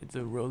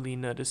The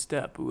rolling not a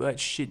stop. That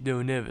shit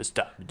don't ever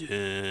stop. Dun,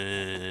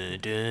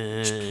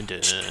 dun,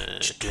 dun, dun,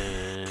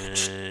 dun,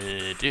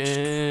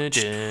 dun, dun,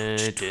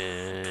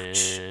 dun,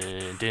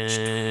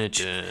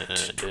 dun,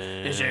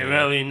 dun. Is it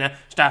rolling not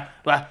stop?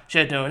 That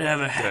shit don't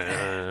ever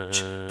happen.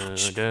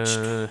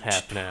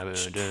 Half an hour.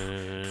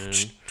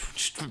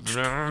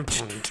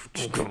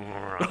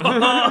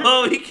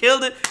 Oh, he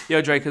killed it.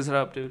 Yo, Drake, hit it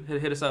up, dude.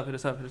 Hit us up.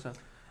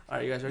 All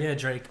right, you guys ready? Yeah,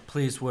 Drake,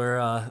 please.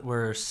 We're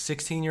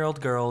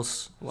 16-year-old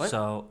girls. What?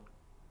 So,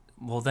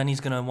 well, then he's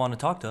gonna want to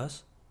talk to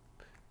us.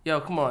 Yo,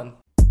 come on.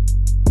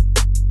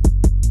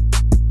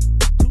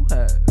 Two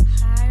halves.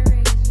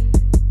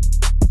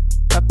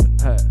 Half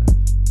and half.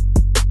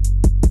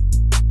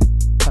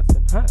 Half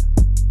and half.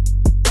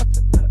 Half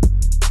and half.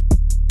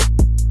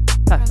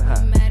 Half and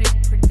half.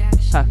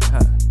 Half and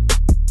half.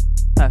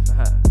 Half and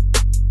half.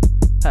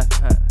 Half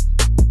and half.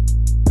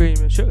 Cream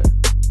and sugar.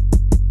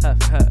 Half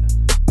and half.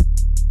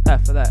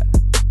 Half of that.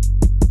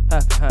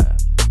 Half and half.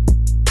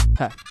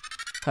 Half.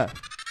 Half.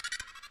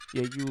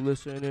 Yeah, you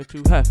listening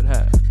to half and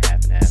half.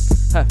 Half and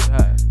half. Half and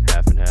half.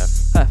 Half and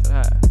half. Half and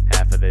half.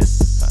 Half of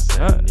this.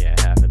 Half and half. Yeah,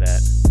 half of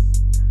that.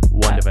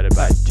 1 divided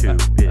by 2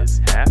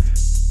 is half,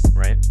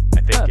 right?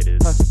 I think it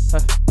is.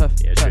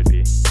 Yeah, it should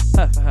be.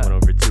 1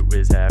 over 2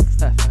 is half.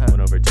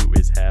 1 over 2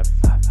 is half.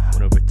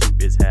 1 over 2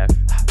 is half.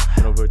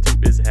 1 over 2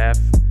 is half.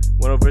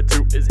 1 over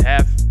 2 is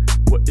half.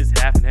 What is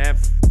half and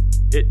half?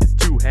 It is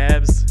 2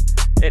 halves.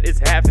 It is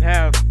half and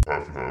half.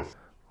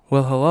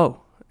 Well,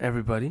 hello,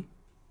 everybody.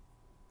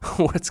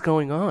 What's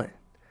going on?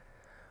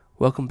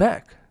 Welcome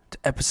back to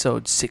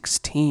episode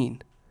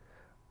 16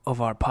 of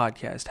our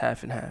podcast,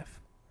 Half and Half.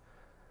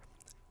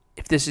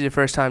 If this is your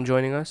first time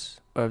joining us,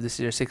 or if this is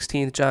your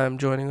 16th time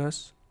joining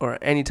us, or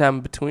any time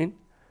in between,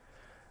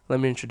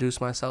 let me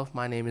introduce myself.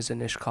 My name is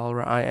Anish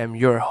Kalra. I am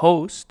your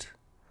host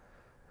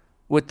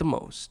with the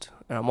most.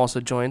 And I'm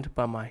also joined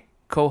by my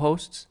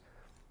co-hosts,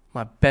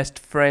 my best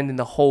friend in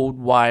the whole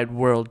wide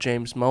world,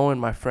 James Moe, and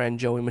my friend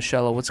Joey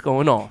Michello. What's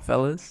going on,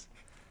 fellas?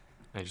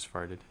 I just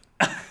farted.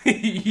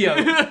 Yo,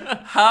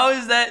 how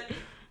is that?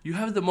 You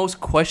have the most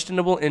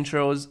questionable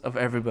intros of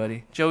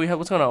everybody. Joey,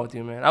 what's going on with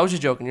you, man? I was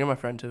just joking. You're my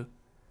friend, too.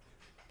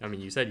 I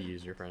mean, you said you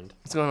used your friend.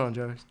 What's going on,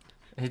 Joey?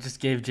 He just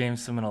gave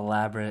James an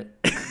elaborate,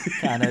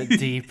 kind of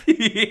deep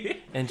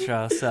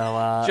intro.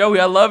 So, Joey,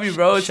 I love you,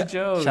 bro. It's a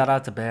joke. Shout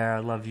out to Bear. I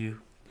love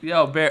you.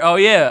 Yo, Bear. Oh,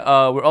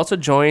 yeah. We're also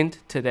joined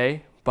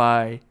today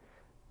by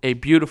a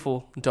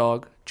beautiful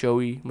dog,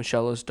 Joey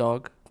Michello's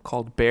dog,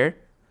 called Bear.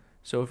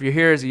 So if you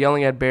hear us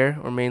yelling at Bear,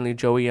 or mainly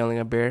Joey yelling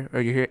at Bear,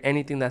 or you hear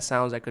anything that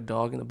sounds like a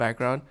dog in the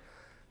background,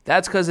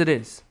 that's because it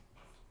is.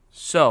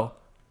 So,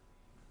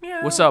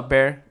 meow. What's up,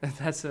 Bear?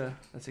 That's a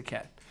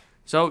cat.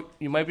 So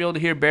you might be able to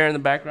hear Bear in the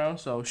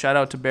background. So shout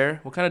out to Bear.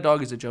 What kind of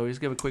dog is it, Joey?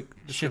 Just give a quick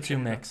Shih Tzu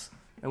mix.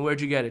 And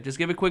where'd you get it? Just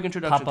give a quick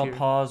introduction. Pop-up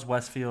paws,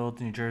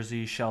 Westfield, New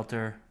Jersey,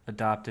 shelter,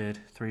 adopted,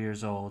 3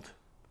 years old.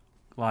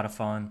 A lot of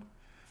fun.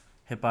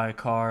 Hit by a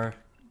car,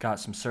 got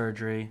some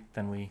surgery,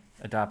 then we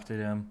adopted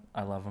him.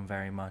 I love him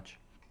very much.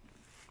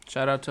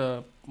 Shout out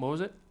to, what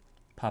was it?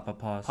 Pop-up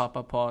paws.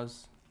 Pop-up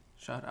paws.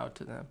 Shout out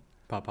to them.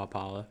 Papa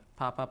Pala.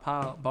 Pop-up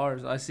paw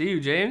bars. I see you,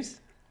 James.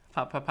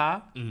 Pop-up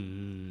paw.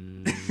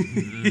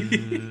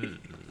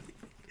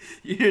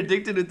 You're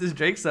addicted with this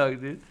Drake song,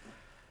 dude.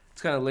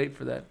 It's kind of late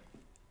for that.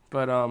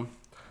 But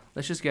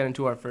let's just get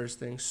into our first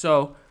thing.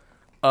 So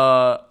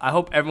I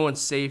hope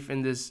everyone's safe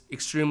in this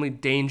extremely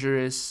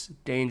dangerous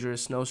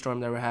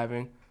snowstorm that we're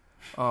having.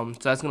 So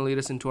that's going to lead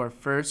us into our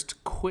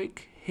first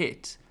quick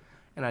hit.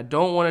 And I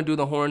don't want to do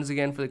the horns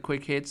again for the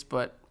quick hits,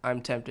 but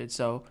I'm tempted.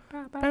 So,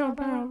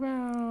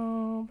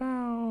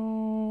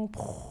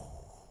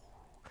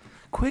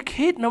 quick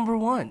hit number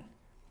 1.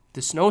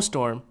 The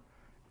snowstorm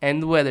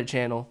and the Weather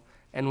Channel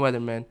and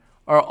weathermen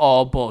are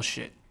all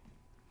bullshit.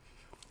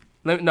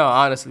 No,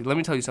 honestly, let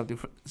me tell you something.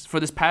 For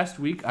this past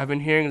week, I've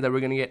been hearing that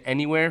we're going to get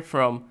anywhere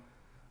from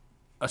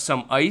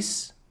some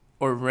ice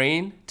or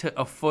rain to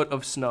a foot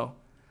of snow.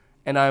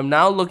 And I'm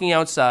now looking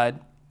outside.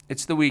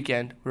 It's the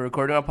weekend. We're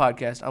recording our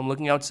podcast. I'm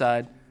looking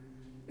outside,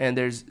 and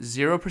there's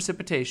 0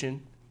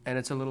 precipitation, and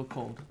it's a little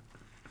cold.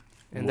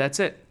 And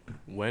that's it.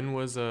 When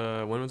was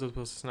it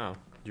supposed to snow? Do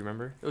you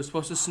remember? It was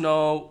supposed to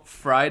snow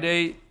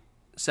Friday,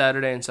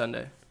 Saturday, and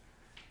Sunday.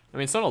 I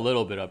mean, it's not a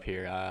little bit up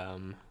here,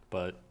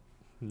 but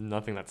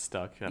nothing that's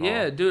stuck at all.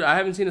 Yeah, dude, I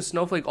haven't seen a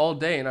snowflake all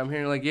day, and I'm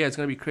hearing, like, yeah, it's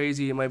going to be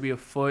crazy. It might be a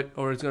foot,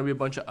 or it's going to be a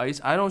bunch of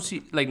ice. I don't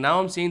see, like, now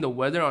I'm seeing the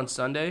weather on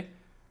Sunday.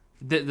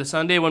 The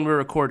Sunday when we're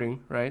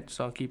recording, right?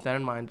 So keep that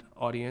in mind,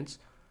 audience,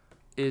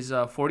 is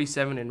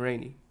 47 and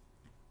rainy.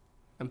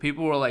 And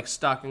people were, like,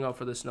 stocking up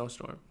for the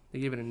snowstorm. They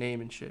gave it a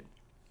name and shit.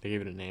 They gave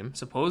it a name?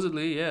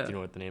 Supposedly, yeah. Do you know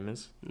what the name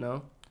is?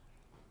 No.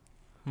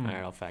 All right,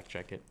 I'll fact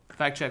check it.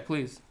 Fact check,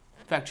 please.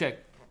 Fact check.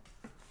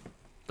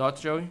 Thoughts,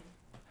 Joey?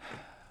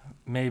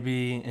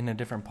 Maybe in a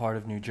different part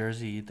of New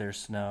Jersey there's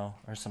snow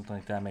or something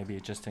like that. Maybe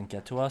it just didn't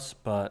get to us,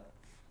 but...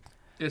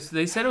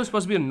 They said it was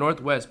supposed to be in the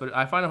northwest, but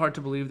I find it hard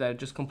to believe that it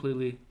just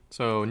completely...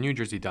 So,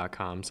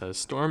 NewJersey.com says,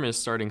 storm is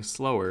starting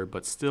slower,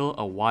 but still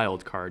a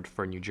wild card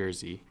for New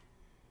Jersey.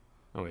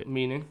 Oh, wait.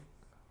 Meaning?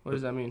 What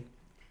does that mean?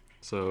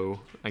 So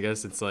I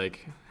guess it's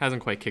like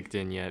hasn't quite kicked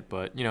in yet,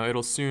 but you know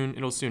it'll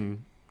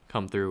soon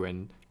come through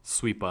and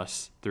sweep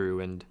us through,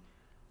 and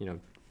you know,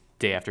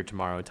 day after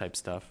tomorrow type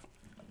stuff.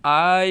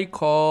 I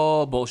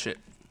call bullshit.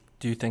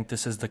 Do you think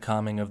this is the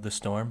calming of the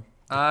storm?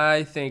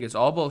 I think it's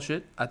all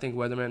bullshit. I think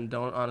weathermen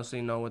don't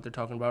honestly know what they're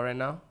talking about right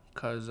now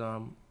because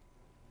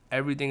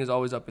everything is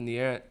always up in the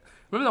air.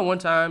 Remember that one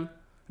time,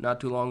 not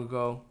too long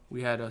ago,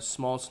 we had a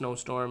small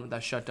snowstorm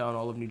that shut down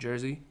all of New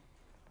Jersey?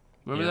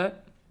 Remember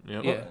that?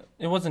 Yep. Yeah. Well,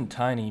 it wasn't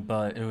tiny,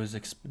 but it was.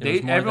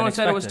 Everyone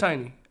said it was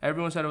tiny.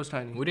 Everyone said it was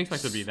tiny. We didn't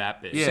expect it to be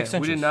that big. Yeah, 6 we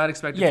did inches. not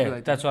expect it to be like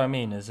that. That's what I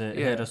mean. Is it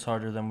Yeah. hit us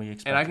harder than we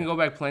expected? And I can go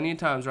back plenty of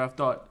times where I've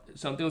thought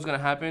something was going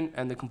to happen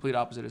and the complete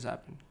opposite has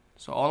happened.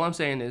 So all I'm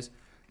saying is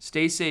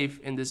stay safe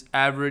in this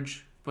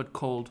average but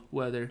cold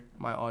weather,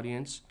 my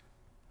audience.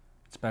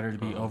 It's better to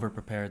be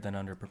over-prepared than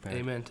under-prepared.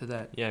 Amen to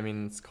that. Yeah, I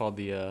mean it's called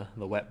the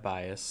wet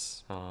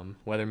bias.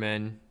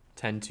 Weathermen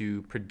tend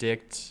to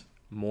predict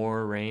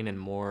more rain and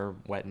more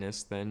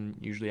wetness than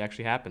usually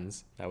actually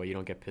happens. That way you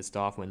don't get pissed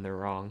off when they're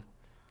wrong,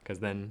 because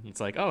then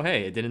it's like, oh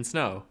hey, it didn't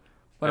snow.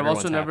 But I've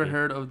also Everyone's never happy.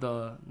 heard of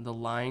the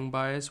lying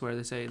bias where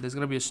they say there's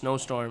going to be a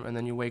snowstorm and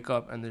then you wake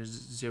up and there's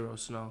zero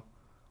snow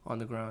on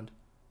the ground.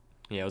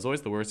 Yeah, it was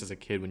always the worst as a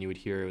kid when you would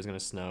hear it was going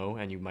to snow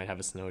and you might have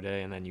a snow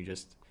day and then you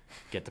just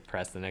get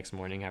depressed the next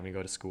morning having to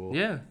go to school.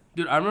 Yeah.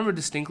 Dude, I remember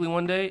distinctly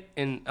one day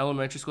in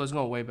elementary school, I was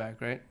going way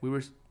back, right?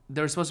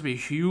 There was supposed to be a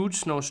huge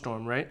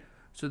snowstorm, right?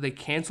 So they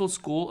canceled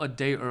school a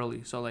day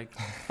early. So like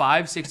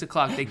 5, 6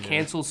 o'clock, they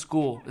canceled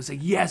school. It's like,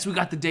 yes, we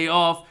got the day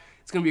off.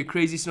 It's going to be a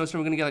crazy snowstorm.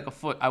 We're going to get like a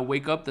foot. I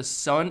wake up, the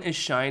sun is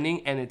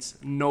shining, and it's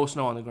no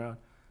snow on the ground.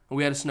 And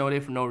we had a snow day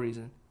for no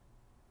reason.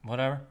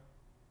 Whatever.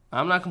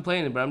 I'm not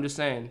complaining, but I'm just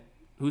saying,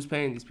 who's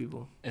paying these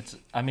people? It's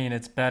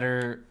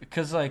better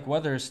because like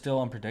weather is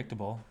still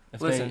unpredictable.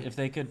 If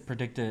they could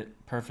predict it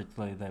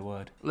perfectly, they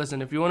would.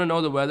 Listen, if you want to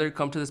know the weather,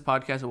 come to this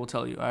podcast and we'll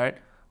tell you, all right?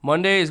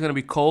 Monday is going to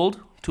be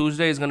cold.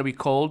 Tuesday is going to be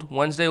cold.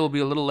 Wednesday will be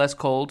a little less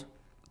cold.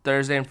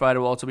 Thursday and Friday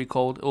will also be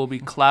cold. It will be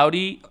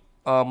cloudy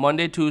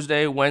Monday,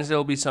 Tuesday. Wednesday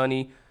will be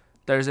sunny.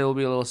 Thursday will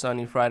be a little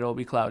sunny. Friday will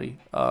be cloudy.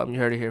 You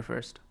heard it here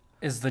first.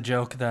 Is the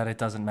joke that it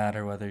doesn't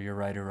matter whether you're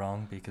right or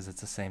wrong because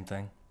it's the same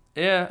thing?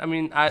 Yeah, I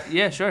mean,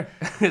 yeah, sure.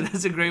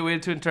 That's a great way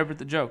to interpret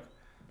the joke.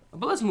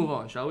 But let's move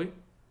on, shall we?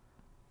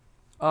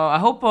 I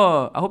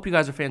hope you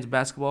guys are fans of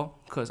basketball,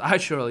 because I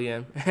surely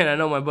am, and I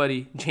know my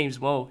buddy James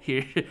Moe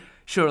here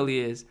surely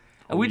is.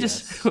 And we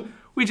just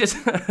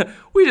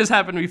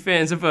happen to be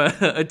fans of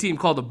a team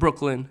called the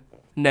Brooklyn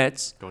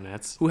Nets. Go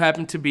Nets. Who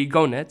happen to be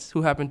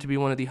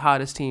one of the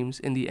hottest teams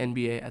in the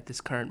NBA at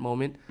this current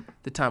moment,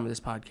 the time of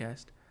this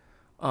podcast.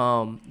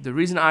 The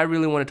reason I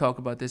really want to talk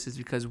about this is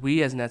because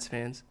we as Nets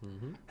fans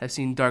have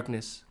seen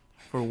darkness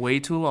for way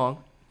too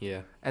long.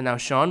 Yeah. And now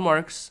Sean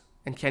Marks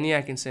and Kenny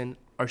Atkinson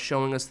are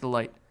showing us the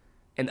light.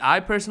 And I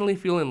personally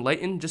feel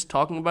enlightened. Just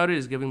talking about it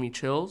is giving me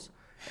chills.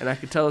 And I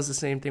could tell it's the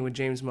same thing with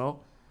James Moe.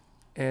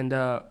 And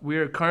we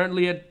are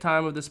currently at the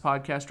time of this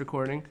podcast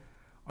recording.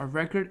 Our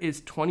record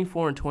is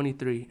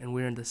 24-23, and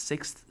we're in the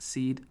 6th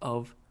seed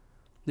of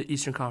the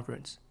Eastern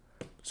Conference.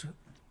 So,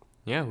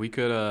 yeah, we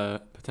could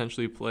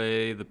potentially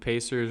play the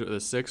Pacers or the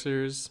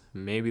Sixers,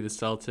 maybe the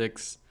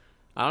Celtics.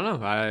 I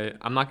don't know.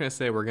 I'm not going to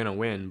say we're going to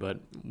win, but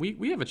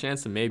we have a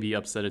chance to maybe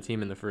upset a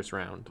team in the first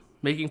round.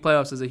 Making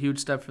playoffs is a huge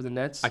step for the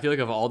Nets. I feel like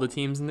of all the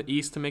teams in the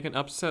East to make an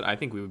upset, I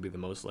think we would be the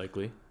most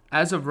likely.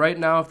 As of right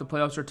now, if the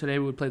playoffs are today,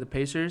 we would play the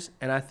Pacers,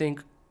 and I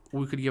think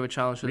we could give a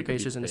challenge to the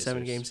Pacers in a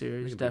 7-game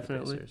series,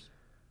 definitely.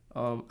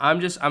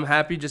 I'm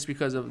happy just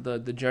because of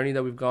the journey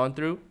that we've gone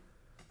through.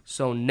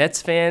 So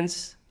Nets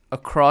fans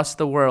across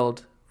the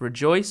world,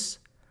 rejoice.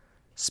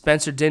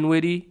 Spencer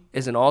Dinwiddie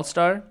is an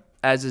all-star,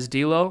 as is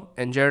D'Lo,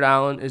 and Jared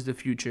Allen is the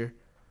future.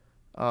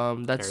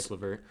 That's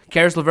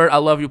Karis LeVert, I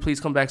love you. Please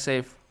come back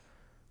safe.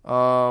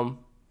 And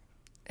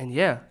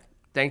yeah,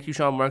 thank you,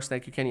 Sean Marks.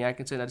 Thank you, Kenny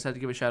Atkinson. I just had to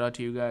give a shout out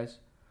to you guys.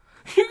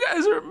 You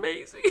guys are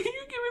amazing. You're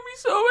giving me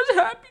so much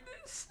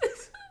happiness. Oh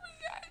my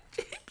God,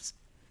 James.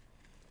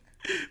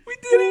 We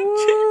did it,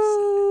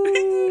 James. We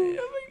did it.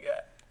 Oh my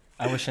God.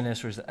 I wish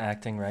Anis was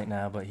acting right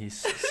now, but he's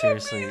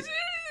seriously Amazing.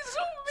 It's so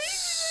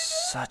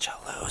amazing. such a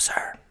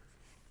loser.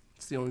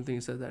 It's the only thing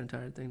he said that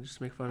entire thing, just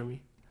to make fun of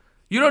me.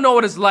 You don't know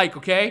what it's like,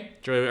 okay?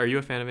 Joey, are you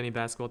a fan of any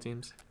basketball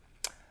teams?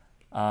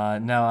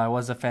 No, I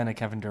was a fan of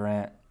Kevin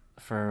Durant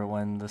for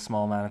when the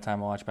small amount of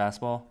time I watched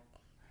basketball.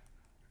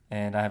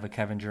 And I have a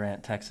Kevin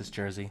Durant Texas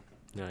jersey.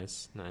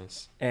 Nice.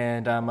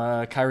 And I'm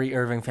a Kyrie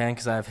Irving fan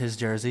because I have his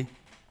jersey.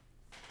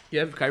 You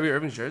have Kyrie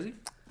Irving's jersey?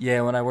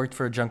 Yeah, when I worked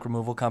for a junk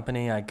removal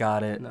company, I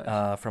got it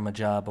Nice. from a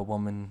job. A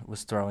woman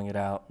was throwing it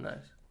out. Nice.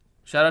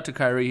 Shout out to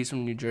Kyrie. He's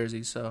from New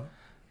Jersey, so.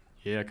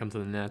 Yeah, come to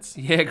the Nets.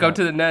 Yeah, go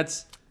to the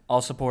Nets.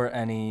 I'll support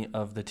any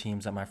of the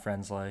teams that my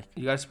friends like.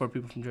 You got to support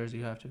people from Jersey.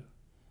 You have to.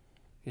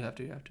 You have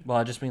to. Well,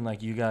 I just mean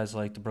like you guys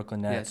like the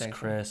Brooklyn Nets. thanks,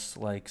 Chris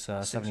likes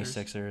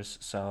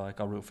 76ers, so like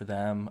I'll root for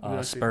them. We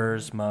don't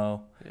Spurs,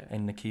 Mo, Yeah.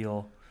 and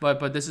Nikhil.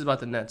 But this is about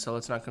the Nets, so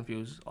let's not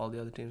confuse all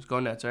the other teams. Go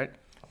Nets, right?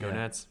 Go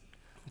Nets.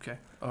 Okay.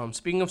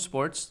 Speaking of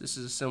sports, this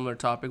is a similar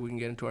topic. We can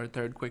get into our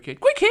third quick hit.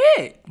 Quick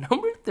hit!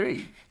 Number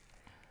 3.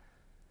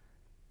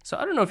 So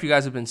I don't know if you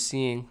guys have been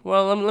seeing.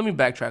 Well, let me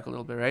backtrack a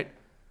little bit, right?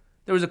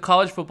 There was a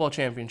college football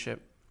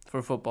championship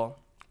for football.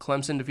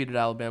 Clemson defeated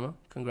Alabama.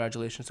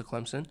 Congratulations to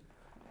Clemson.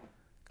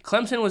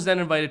 Clemson was then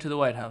invited to the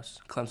White House.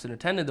 Clemson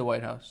attended the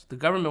White House. The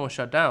government was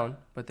shut down,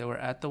 but they were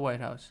at the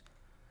White House.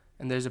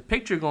 And there's a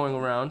picture going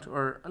around,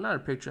 or not a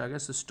picture, I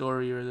guess the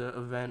story or the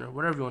event or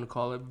whatever you want to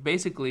call it.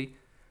 Basically,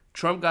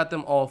 Trump got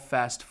them all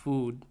fast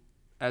food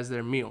as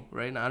their meal,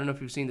 right? Now, I don't know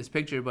if you've seen this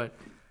picture, but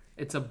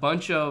it's a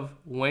bunch of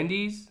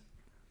Wendy's,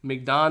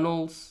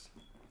 McDonald's.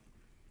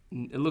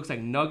 It looks like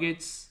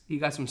nuggets. He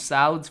got some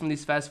salads from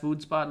these fast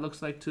food spot,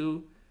 looks like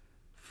too.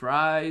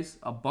 Fries,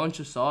 a bunch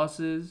of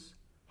sauces.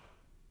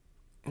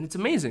 And it's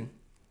amazing.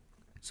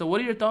 So what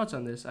are your thoughts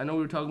on this? I know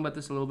we were talking about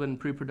this a little bit in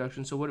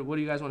pre-production. So what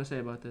do you guys want to say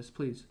about this?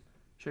 Please,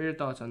 share your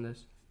thoughts on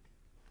this.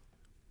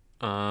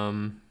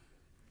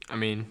 I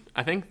mean,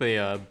 I think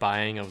the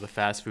buying of the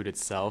fast food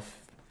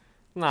itself,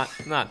 not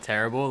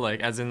terrible. Like,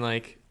 as in,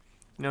 like,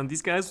 you know,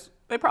 these guys,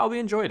 they probably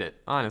enjoyed it,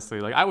 honestly.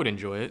 Like, I would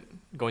enjoy it,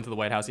 going to the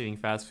White House eating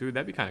fast food.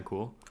 That'd be kind of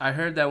cool. I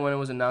heard that when it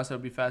was announced that it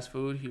would be fast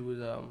food,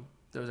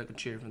 there was like a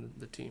cheer from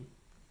the team.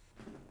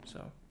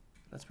 So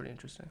that's pretty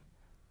interesting.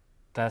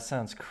 That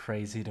sounds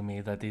crazy to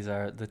me that these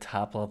are the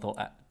top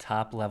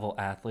level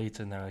athletes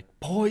and they're like,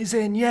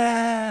 poison,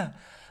 yeah,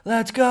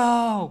 let's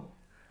go.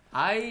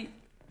 I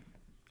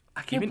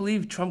can't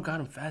believe Trump got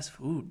him fast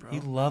food, bro.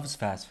 He loves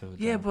fast food.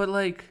 Yeah, though. but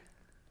like,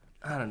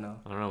 I don't know.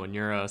 When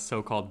you're a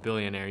so-called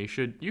billionaire,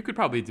 you could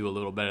probably do a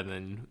little better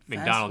than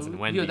McDonald's and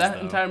Wendy's. Yo, that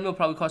though. entire meal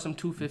probably cost him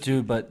 $250.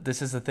 Dude, but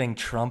this is the thing.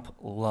 Trump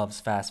loves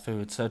fast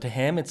food. So to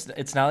him,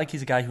 it's not like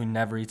he's a guy who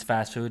never eats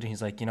fast food. And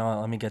he's like, you know what,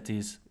 let me get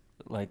these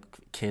like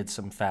kids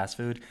some fast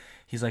food.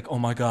 He's like, oh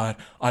my God,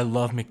 I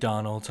love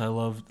McDonald's.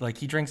 Like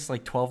he drinks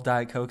like 12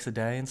 Diet Cokes a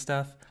day and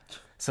stuff.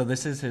 So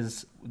this is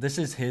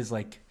his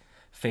like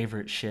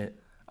favorite shit.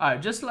 All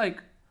right, just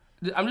like,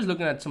 I'm just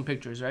looking at some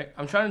pictures, right?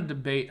 I'm trying to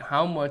debate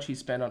how much he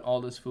spent on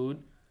all this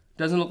food.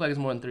 Doesn't look like it's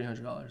more than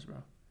 $300, bro.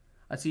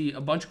 I see a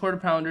bunch of quarter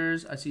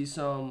pounders. I see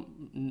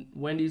some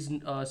Wendy's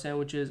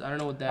sandwiches. I don't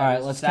know what that is. All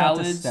right, let's count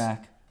the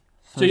stack.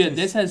 So yeah,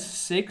 this has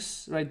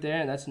 6 right there,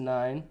 and that's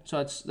 9.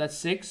 So that's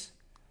 6,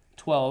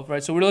 12,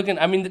 right? So we're looking,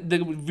 I mean,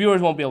 the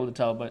viewers won't be able to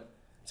tell, but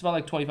it's about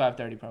like 25,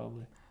 30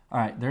 probably. All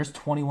right, there's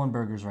 21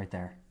 burgers right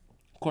there.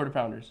 Quarter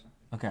pounders.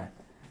 Okay.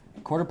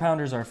 Quarter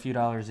pounders are a few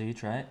dollars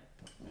each, right?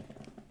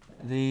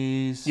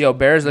 These. Yo,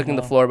 Bear is licking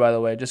the floor, by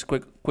the way. Just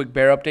quick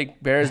Bear update.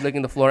 Bear is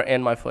licking the floor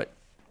and my foot.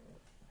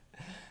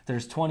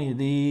 There's 20 of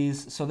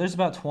these. So there's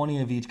about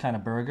 20 of each kind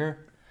of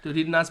burger. Dude,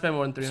 he did not spend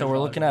more than $300. So we're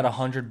looking at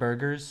 100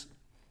 burgers.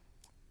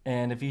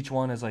 And if each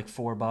one is like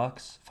 $4,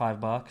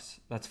 $5,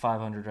 that's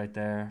 500 right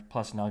there,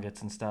 plus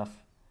nuggets and stuff.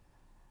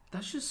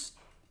 That's just,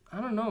 I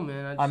don't know,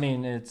 man. I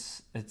mean,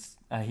 it's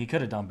he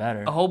could have done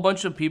better. A whole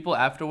bunch of people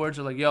afterwards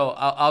are like, "Yo,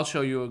 I'll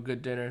show you a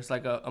good dinner." It's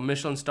like a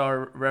Michelin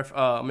star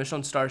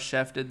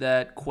chef did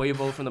that.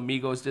 Quavo from the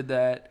Migos did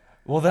that.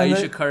 Well, then,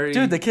 Aisha Curry.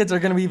 Dude, the kids are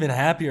gonna be even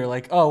happier.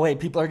 Like, oh wait,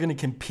 people are gonna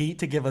compete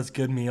to give us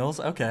good meals.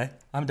 Okay,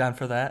 I'm down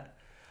for that.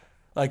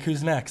 Like,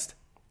 who's next?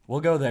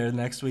 We'll go there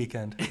next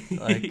weekend.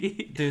 Like,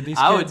 dude, these kids,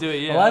 I would do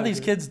it. Yeah, a lot of these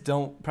kids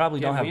probably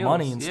don't have meals.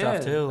 money and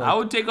stuff too. Like, I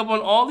would take up on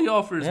all the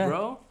offers,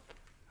 bro.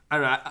 I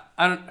don't know.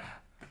 I don't.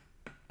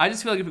 I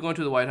just feel like if you're going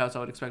to the White House, I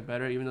would expect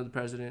better, even though the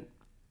president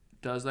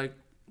does like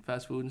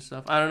fast food and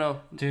stuff. I don't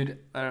know, dude.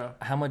 I don't know.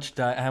 How much?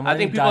 I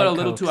think people are a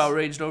little too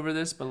outraged over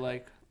this, but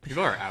like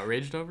people are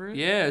outraged over it.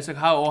 Yeah, it's like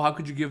how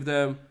could you give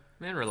them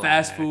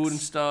fast food and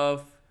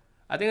stuff?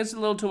 I think it's a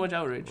little too much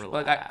outrage.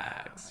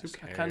 Relax.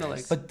 Like I kind of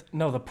like. But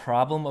no, the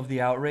problem of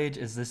the outrage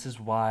is this is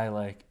why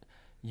like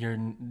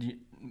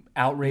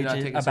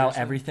outrage about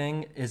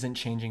everything isn't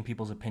changing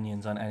people's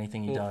opinions on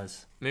anything he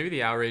does. Maybe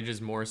the outrage is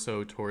more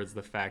so towards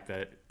the fact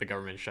that the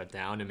government shut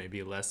down and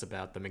maybe less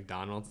about the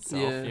McDonald's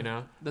itself, you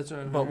know? That's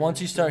right. But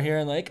once you start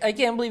hearing like, I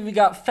can't believe we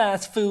got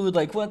fast food,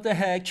 like what the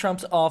heck,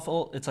 Trump's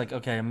awful. It's like,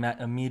 okay,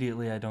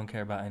 immediately I don't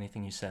care about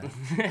anything you say.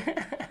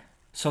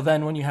 So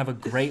then when you have a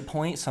great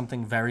point,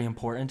 something very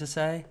important to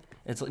say,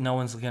 it's like no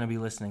one's going to be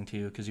listening to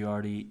you because you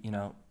already,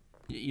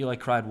 you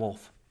like cried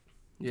wolf.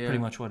 Yeah. Pretty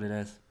much what it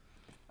is.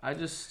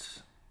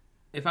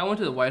 If I went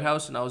to the White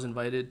House and I was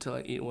invited to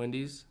like eat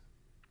Wendy's,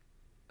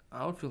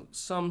 I would feel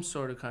some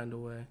sort of kind of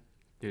way.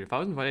 Dude, if I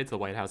was invited to the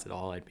White House at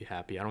all, I'd be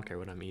happy. I don't care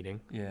what I'm eating.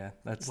 Yeah,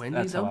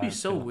 Wendy's. That would be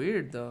so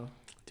weird, though.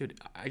 Dude,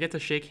 I get to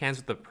shake hands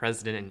with the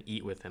president and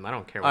eat with him. I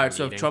don't care what I'm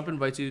eating. All right, so if Trump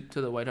invites you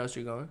to the White House,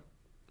 you're going?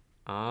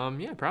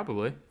 Yeah,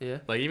 probably. Yeah.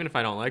 Like, even if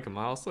I don't like him,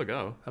 I'll still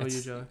go. How about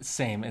you, Joey?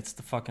 Same. It's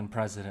the fucking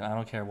president. I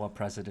don't care what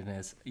president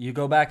is. You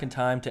go back in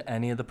time to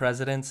any of the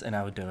presidents, and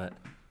I would do it.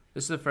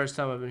 This is the first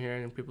time I've been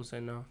hearing people say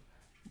no.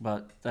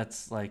 But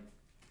that's like,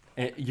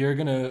 what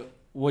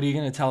are you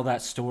going to tell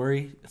that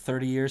story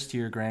 30 years to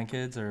your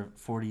grandkids or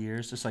 40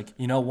 years? Just like,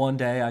 one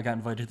day I got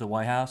invited to the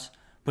White House,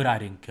 but I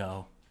didn't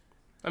go.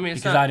 I mean,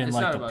 it's because not, I didn't it's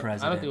like not the about,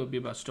 president. I don't think it would be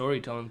about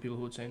storytelling. People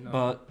who would say no.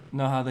 But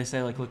know how they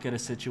say, like, look at a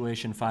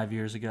situation 5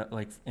 years ago,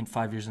 like in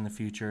 5 years in the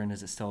future, and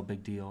is it still a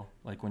big deal?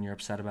 Like when you're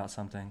upset about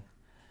something.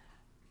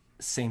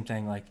 Same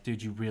thing, like,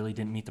 dude, you really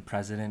didn't meet the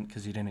president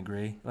because you didn't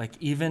agree. Like,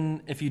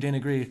 even if you didn't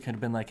agree, it could have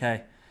been like,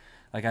 hey,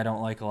 like, I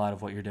don't like a lot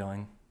of what you're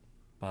doing,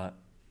 but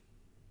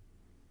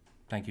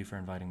thank you for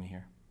inviting me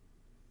here.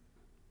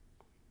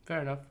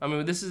 Fair enough. I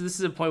mean, this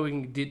is a point we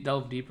can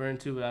delve deeper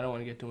into, but I don't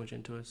want to get too much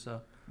into it.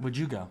 So Would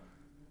you go?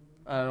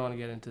 I don't want to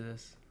get into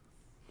this,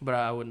 but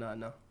I would not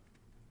know.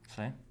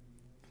 Same.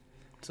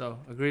 So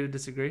agree to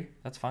disagree.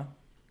 That's fine.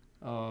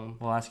 Um,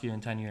 We'll ask you in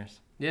 10 years.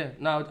 yeah.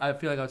 No, I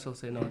feel like I would still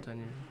say no in 10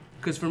 years.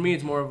 Because for me,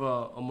 it's more of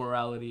a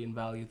morality and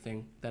value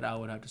thing that I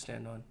would have to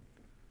stand on.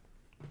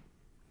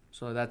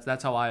 So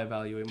that's how I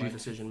evaluate my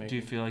decision making. Do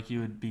you feel like you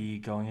would be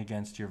going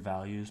against your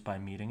values by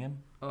meeting him?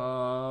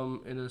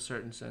 In a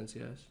certain sense,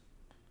 yes.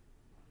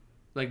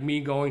 Like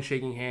me going,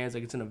 shaking hands,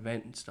 like it's an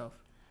event and stuff.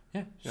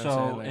 Yeah. You know what I'm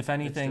So saying? Like, if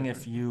anything, it's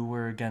if you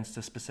were against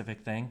a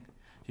specific thing,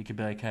 you could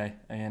be like, hey,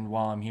 and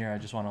while I'm here, I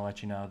just want to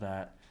let you know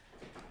that,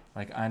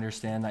 like, I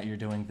understand that you're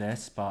doing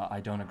this, but I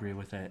don't agree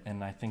with it.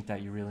 And I think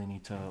that you really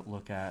need to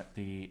look at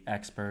the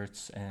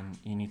experts and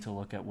you need to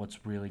look at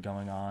what's really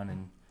going on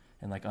and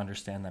like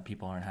understand that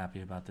people aren't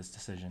happy about this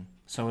decision.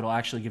 So it'll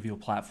actually give you a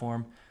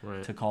platform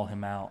to call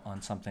him out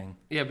on something.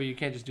 Yeah, but you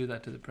can't just do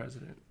that to the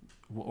president.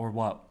 Or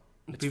what?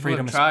 It's People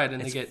have tried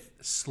and they get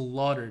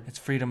slaughtered. It's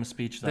freedom of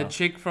speech, though. The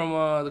chick from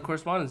the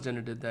Correspondence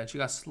Dinner did that. She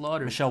got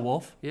slaughtered. Michelle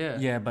Wolf? Yeah.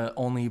 Yeah, but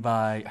only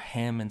by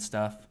him and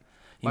stuff.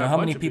 You By know a how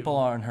bunch many of people people.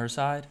 are on her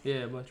side? Yeah,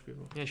 a bunch of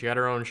people. Yeah, she got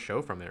her own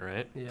show from it,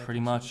 right? Yeah, I Pretty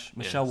think so. much.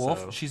 Michelle Yeah, Wolf,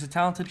 so she's a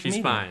talented She's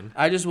comedian. fine.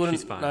 I just wouldn't.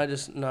 She's fine. I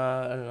don't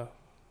know.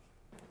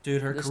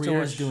 Dude, her There's too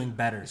career is much- doing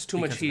better. It's too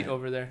much because of heat it.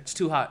 over there. It's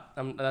too hot.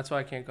 That's why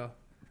I can't go.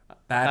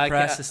 Bad I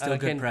press can't, is still I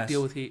good can't press.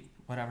 deal with heat.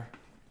 Whatever.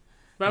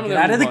 But I'm Get gonna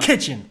out of the move on.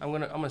 kitchen. I'm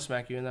gonna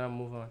smack you and then I'll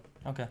move on.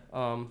 Okay.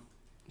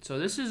 So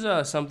this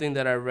is something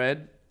that I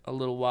read a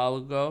little while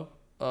ago.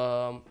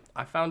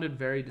 I found it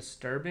very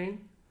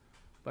disturbing,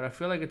 but I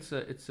feel like it's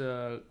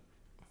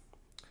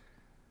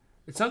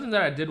something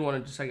that I did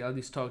want to just like at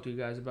least talk to you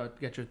guys about,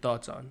 get your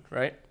thoughts on,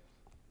 right?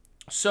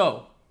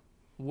 So,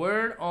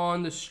 word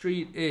on the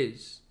street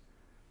is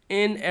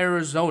in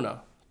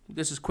Arizona.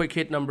 This is quick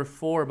hit number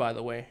 4, by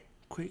the way.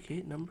 Quick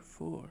hit number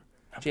 4.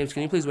 James,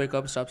 can you please wake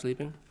up and stop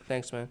sleeping?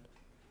 Thanks, man.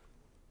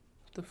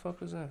 What the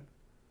fuck was that?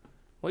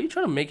 Why are you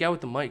trying to make out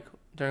with the mic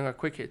during our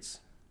quick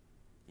hits?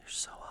 You're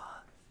so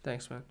hot.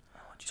 Thanks, man.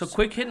 So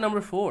quick hit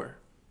number 4.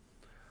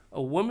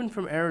 A woman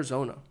from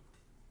Arizona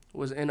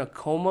was in a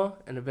coma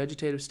and a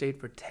vegetative state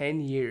for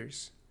 10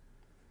 years.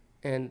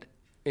 And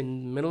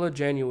in the middle of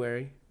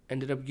January,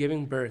 ended up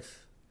giving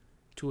birth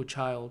to a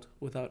child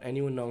without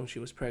anyone knowing she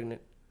was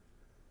pregnant.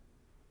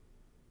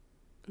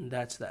 And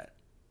that's that.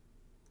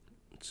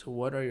 So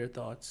what are your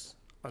thoughts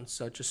on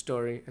such a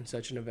story and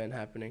such an event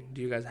happening?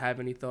 Do you guys have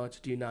any thoughts?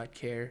 Do you not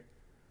care?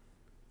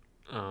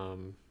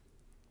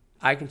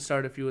 I can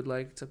start if you would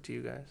like. It's up to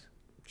you guys.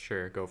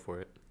 Sure, go for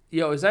it.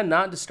 Yo, is that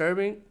not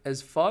disturbing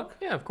as fuck?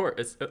 Yeah, of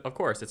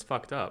course, it's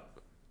fucked up.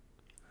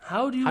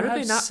 How do you How did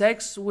have they not-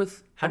 sex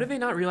with... How did they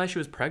not realize she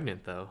was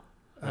pregnant though?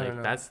 I don't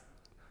know. That's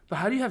But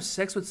how do you have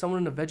sex with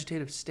someone in a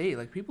vegetative state?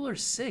 Like, people are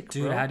sick,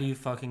 Dude, bro. how do you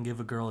fucking give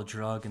a girl a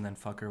drug and then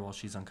fuck her while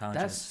she's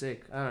unconscious? That's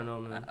sick. I don't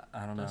know, man.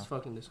 I don't know. That's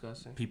fucking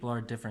disgusting. People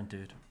are different,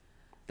 dude.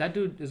 That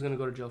dude is gonna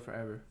go to jail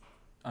forever.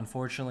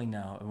 Unfortunately,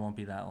 no. It won't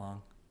be that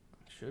long.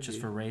 Should Just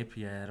be. for rape,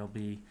 yeah, it'll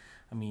be...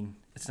 I mean,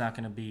 it's not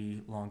going to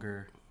be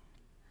longer.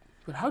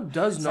 But how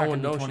does It's no not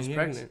one gonna know be 20 she's years.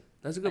 pregnant?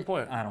 That's a good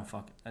point. I don't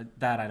fuck...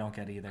 that I don't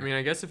get either. I mean,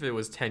 I guess if it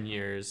was 10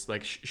 years,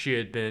 like she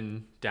had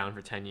been down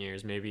for 10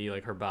 years, maybe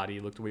like her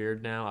body looked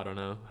weird now. I don't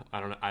know. I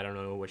don't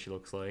know what she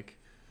looks like.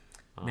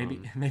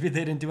 Maybe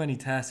they didn't do any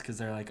tests because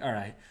they're like, all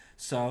right,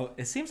 so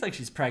it seems like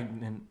she's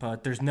pregnant,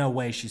 but there's no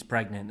way she's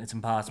pregnant. It's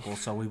impossible,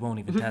 so we won't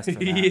even test for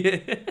that.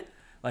 Yeah.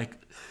 Like,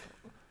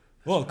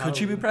 well, could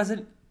she be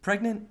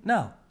pregnant?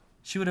 No.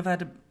 She would have had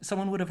to...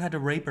 Someone would have had to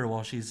rape her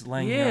while she's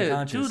laying here Yeah,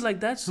 unconscious. dude,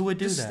 like that's... Who would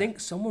do just that? think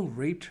someone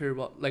raped her,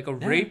 Yeah.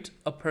 raped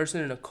a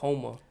person in a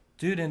coma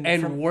Dude,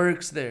 and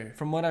works there.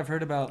 from what I've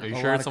heard about... Are you a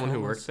sure lot it's of someone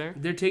who comas- works there?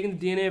 They're taking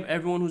the DNA of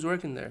everyone who's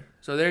working there.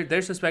 So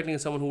they're suspecting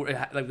it's someone who...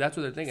 Like, that's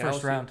what they're thinking.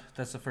 First round.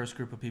 That's the first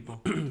group of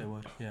people. They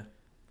would, yeah.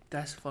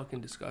 That's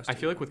fucking disgusting. I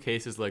feel like with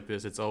cases like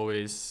this, it's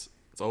always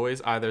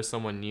either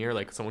someone near,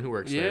 like someone who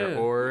works Yeah. there,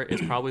 or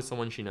it's probably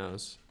someone she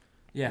knows.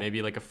 Yeah.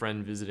 Maybe like a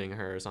friend visiting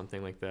her or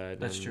something like that.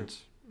 That's true.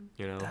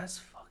 You know. That's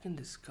fucking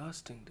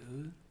disgusting,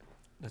 dude.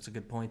 That's a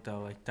good point, though.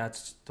 Like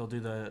they'll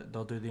do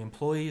the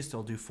employees,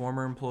 they'll do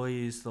former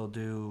employees, they'll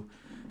do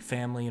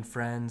family and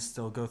friends.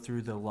 They'll go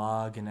through the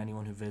log and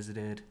anyone who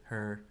visited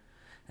her,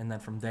 and then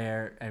from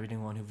there,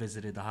 everyone who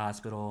visited the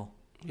hospital.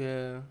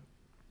 Yeah.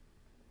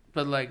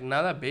 But like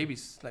now that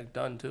baby's like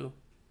done too.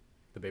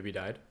 The baby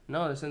died.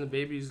 No, they're saying the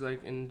baby's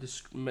like in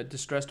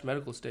distressed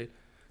medical state.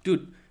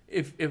 Dude,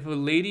 if a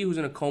lady who's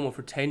in a coma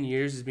for 10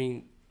 years is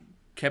being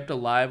kept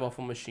alive off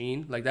a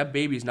machine, like that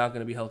baby's not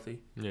gonna be healthy.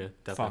 Yeah,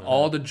 definitely.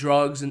 All the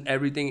drugs and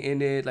everything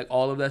in it, like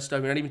all of that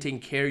stuff. You're not even taking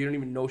care. You don't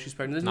even know she's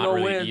pregnant. There's not no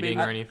really way eating baby,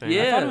 or anything.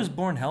 Yeah. I thought it was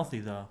born healthy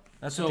though.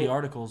 That's what the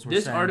articles were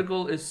saying. This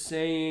article is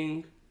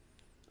saying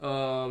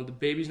the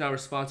baby's not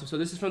responsive. So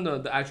this is from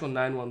the actual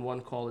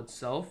 911 call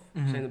itself,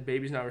 saying the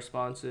baby's not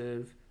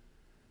responsive,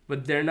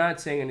 but they're not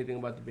saying anything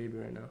about the baby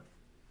right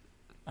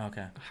now.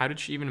 Okay. How did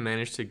she even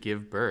manage to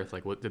give birth?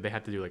 Like, what did they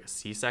have to do? Like a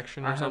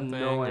C-section or something? I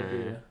have no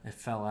idea. It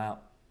fell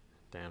out.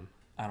 Damn.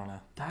 I don't know.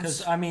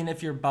 Because I mean,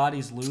 if your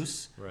body's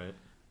loose, right?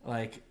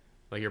 Like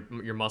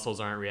your muscles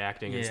aren't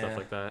reacting and stuff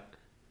like that.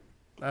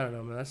 I don't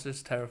know, man. That's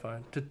just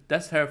terrifying.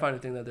 That's terrifying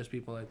to think that there's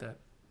people like that.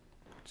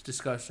 It's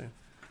disgusting.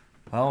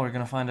 Well, we're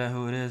gonna find out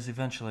who it is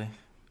eventually.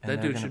 And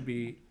that dude should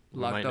be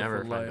locked up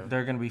for life.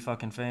 They're gonna be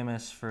fucking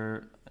famous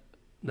for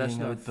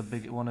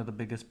being one of the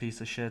biggest piece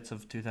of shits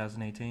of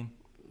 2018.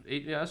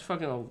 Yeah,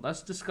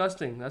 that's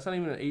disgusting. That's not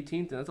even an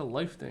 18 thing. That's a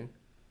life thing.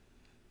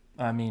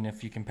 I mean,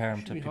 if you compare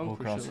them to people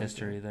across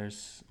history,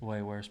 there's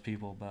way worse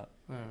people, but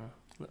I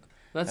don't know.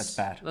 That's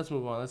bad. Let's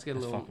move on. Let's get a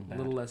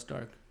little less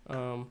dark.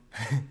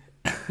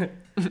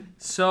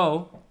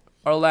 So,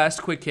 our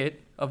last quick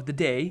hit of the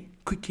day,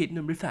 quick hit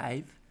number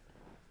 5,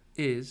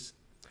 is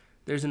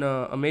there's an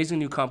amazing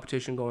new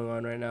competition going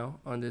on right now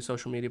on this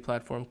social media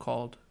platform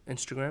called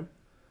Instagram.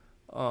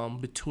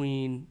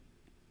 Between,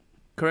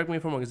 correct me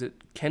if I'm wrong, is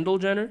it Kendall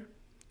Jenner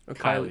or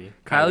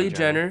Kylie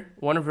Jenner,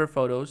 one of her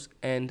photos,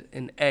 and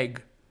an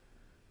egg.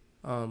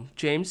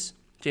 James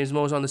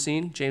Moe is on the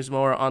scene. James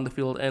Moe, our on the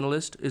field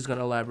analyst, is going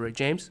to elaborate.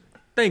 James?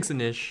 Thanks,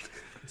 Anish.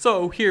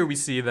 So here we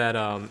see that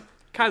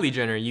Kylie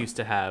Jenner used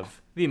to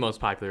have the most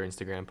popular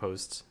Instagram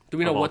posts. Do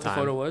we know what the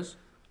photo was?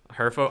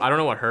 Her photo. I don't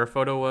know what her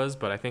photo was,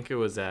 but I think it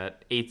was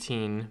at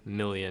 18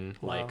 million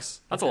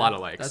likes. That's a lot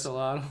of likes. That's a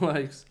lot of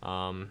likes.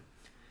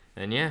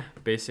 And yeah,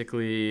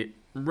 basically,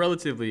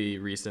 relatively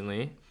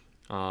recently,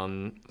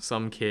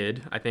 some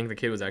kid, I think the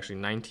kid was actually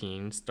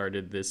 19,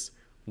 started this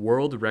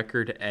world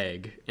record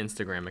egg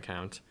Instagram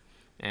account.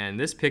 And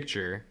this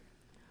picture,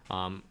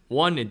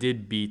 one, it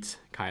did beat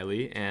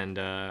Kylie, and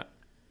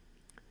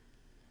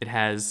it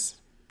has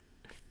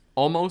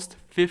almost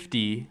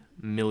 50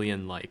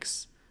 million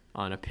likes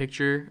on a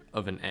picture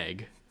of an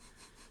egg.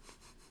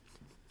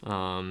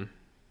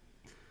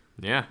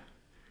 Yeah,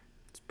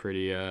 it's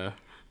pretty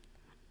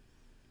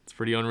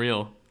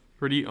unreal.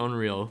 Pretty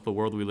unreal, the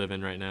world we live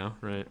in right now,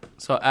 right?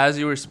 So as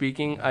you were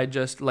speaking, I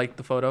just liked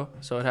the photo.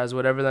 So it has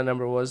whatever that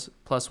number was,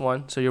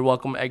 +1. So you're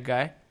welcome, egg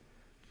guy.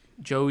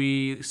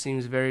 Joey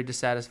seems very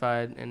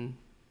dissatisfied, and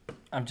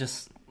I'm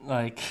just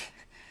like,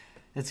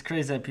 it's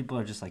crazy that people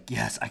are just like,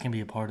 yes, I can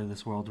be a part of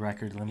this world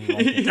record. Let me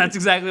like it. That's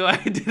exactly why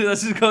I did it.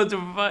 Let's just go to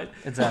provide.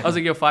 Exactly. I was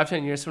like, yo,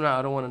 5-10 years from now,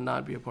 I don't want to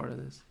not be a part of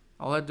this.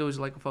 All I do is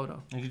like a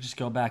photo. You could just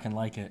go back and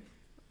like it.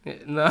 Yeah,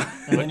 no,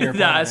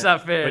 it's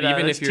not fair. But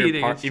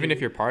even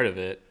if you're part of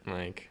it,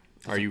 like,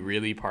 are you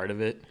really part of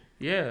it?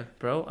 Yeah,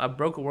 bro. I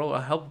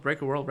helped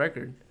break a world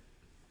record.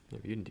 Yeah,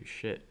 but you didn't do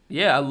shit.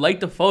 Yeah, I liked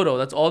the photo.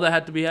 That's all that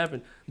had to be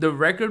happened. The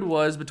record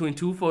was between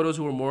two photos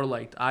who were more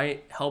liked. I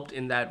helped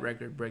in that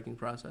record breaking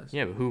process.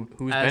 Yeah, but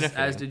who's benefiting?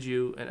 As did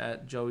you,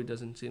 and Joey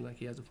doesn't seem like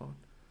he has a phone.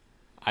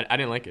 I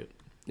didn't like it.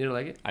 You didn't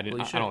like it? I didn't.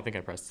 Well, I don't think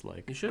I pressed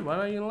like. You should. Why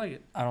not you gonna like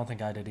it? I don't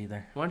think I did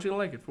either. Why aren't you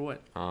gonna like it? For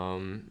what?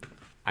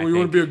 You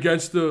want to be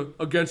against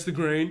the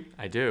grain?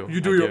 I do.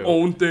 You do your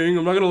own thing.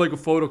 I'm not gonna like a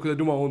photo because I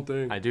do my own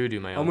thing. I do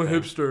my own thing. I'm a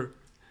hipster.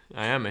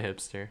 I am a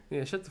hipster.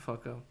 Yeah, shut the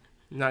fuck up.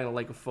 You're not gonna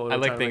like a photo. I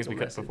like things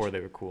because before they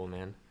were cool,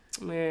 man.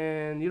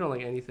 Man, you don't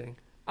like anything.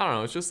 I don't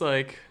know. It's just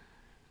like,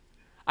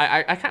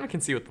 I kind of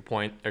can see what the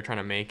point they're trying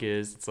to make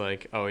is. It's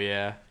like, oh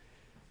yeah,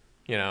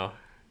 you know,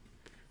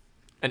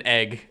 an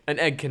egg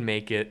can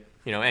make it.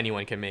 You know,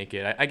 anyone can make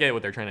it. I get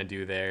what they're trying to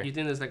do there. You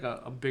think there's like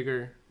a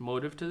bigger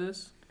motive to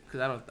this?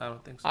 Because I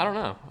don't think so. I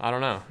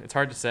don't know. It's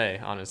hard to say,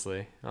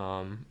 honestly.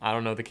 I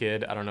don't know the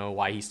kid. I don't know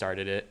why he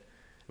started it.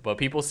 But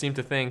people seem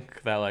to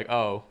think that, like,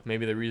 oh,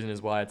 maybe the reason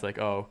is why it's like,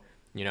 oh,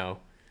 you know,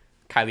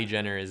 Kylie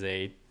Jenner is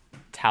a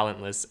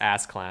talentless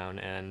ass clown.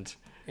 And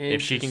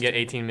if she can get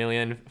 18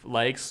 million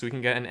likes, we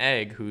can get an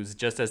egg who's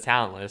just as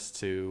talentless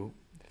to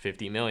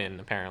 50 million,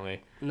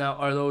 apparently. Now,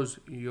 are those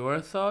your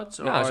thoughts?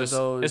 Or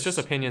no, it's just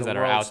opinions that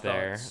are out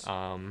there.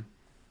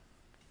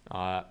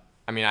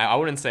 I mean, I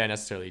wouldn't say I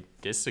necessarily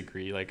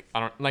disagree. Like, I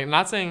don't like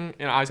not saying,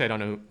 you know, obviously I don't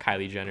know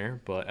Kylie Jenner,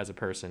 but as a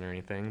person or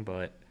anything,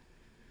 but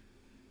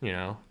you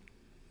know,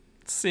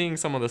 seeing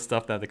some of the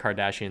stuff that the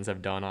Kardashians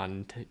have done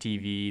on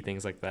TV,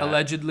 things like that.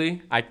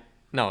 Allegedly? Like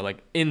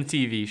in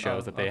TV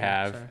shows that they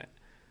have. Sorry.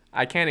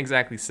 I can't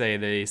exactly say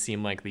they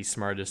seem like the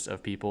smartest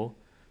of people.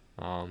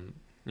 You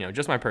know,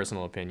 just my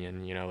personal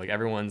opinion, you know, like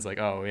everyone's like,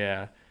 oh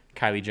yeah,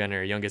 Kylie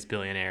Jenner, youngest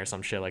billionaire,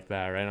 some shit like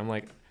that, right? I'm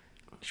like,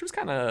 she was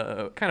kind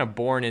of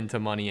born into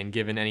money and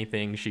given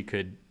anything she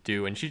could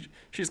do, and she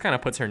just kind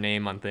of puts her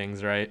name on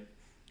things, right?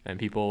 And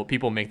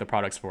people make the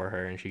products for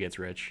her, and she gets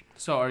rich.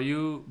 So are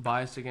you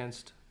biased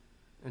against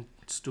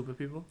stupid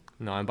people?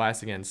 No, I'm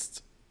biased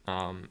against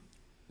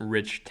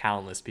rich,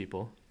 talentless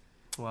people.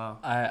 Wow.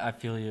 I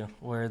feel you.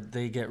 Where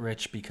they get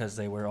rich because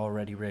they were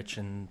already rich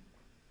and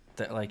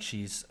that like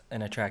she's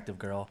an attractive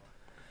girl.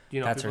 Do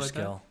you know That's her people like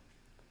skill.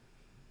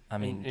 I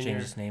mean, in James your-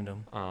 just named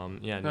them.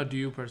 Yeah. that? No, do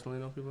you personally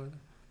know people like that?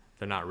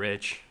 They're not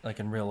rich. Like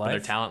in real But they're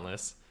life.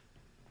 talentless.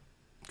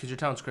 Because your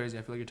town's crazy.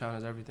 I feel like your town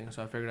has everything.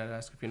 So I figured I'd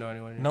ask if you know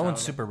anyone in your No town.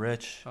 one's super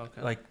rich.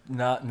 Okay. Like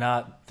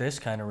not this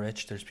kind of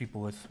rich. There's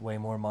people with way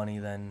more money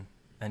than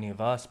any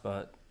of us,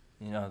 but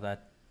you know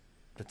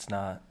that's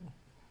not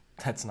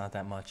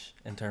that much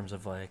in terms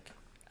of like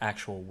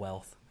actual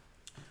wealth.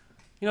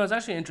 You know, it's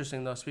actually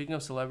interesting though. Speaking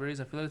of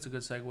celebrities, I feel like it's a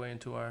good segue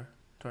into our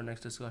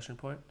next discussion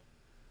point.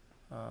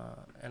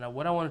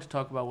 What I wanted to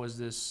talk about was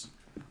this.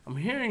 I'm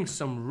hearing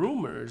some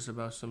rumors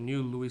about some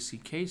new Louis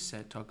C.K.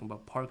 set talking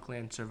about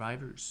Parkland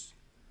survivors.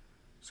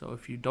 So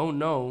if you don't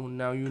know,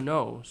 now you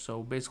know.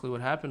 So basically what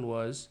happened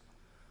was,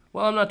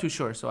 well, I'm not too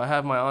sure. So I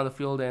have my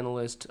on-the-field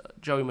analyst,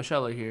 Joey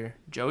Michella here.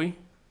 Joey?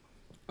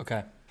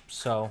 Okay,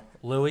 so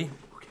Louis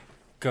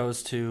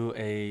goes to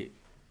a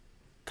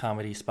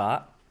comedy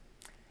spot,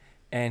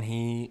 and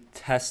he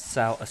tests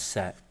out a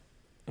set.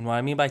 And what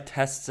I mean by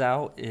tests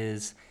out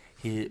is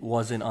he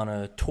wasn't on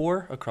a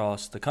tour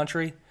across the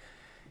country.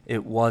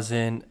 It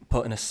wasn't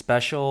put in a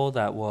special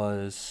that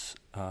was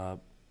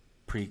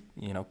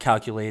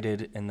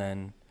calculated and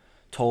then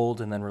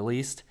told and then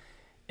released.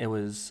 It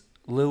was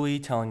Louis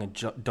telling a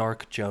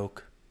dark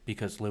joke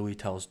because Louis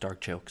tells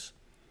dark jokes.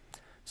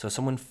 So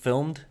someone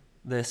filmed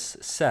this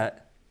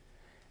set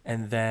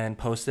and then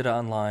posted it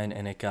online,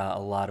 and it got a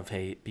lot of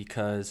hate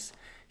because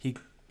he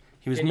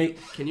was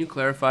Can you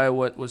clarify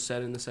what was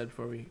said in the set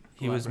before we?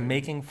 he was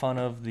making fun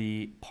of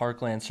the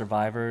Parkland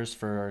survivors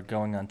for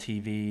going on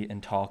TV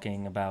and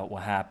talking about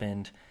what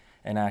happened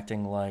and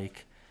acting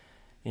like,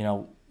 you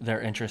know,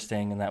 they're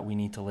interesting and that we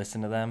need to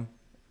listen to them.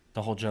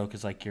 The whole joke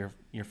is like, you're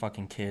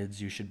fucking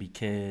kids. You should be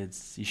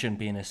kids. You shouldn't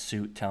be in a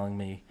suit telling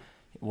me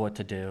what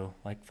to do.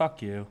 Like,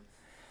 fuck you.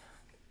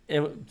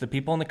 The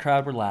people in the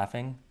crowd were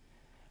laughing.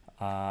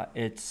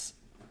 It's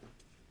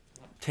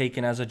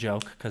taken as a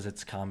joke because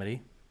it's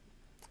comedy.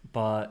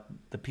 But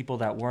the people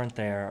that weren't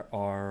there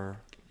are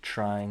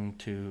trying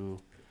to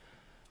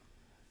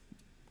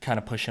kind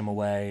of push him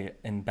away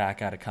and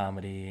back out of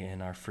comedy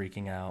and are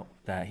freaking out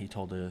that he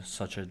told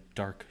such a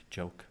dark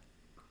joke.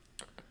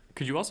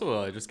 Could you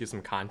also just give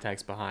some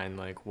context behind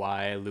like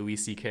why Louis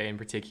C.K. in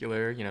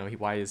particular? You know,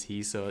 why is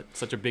he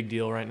such a big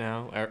deal right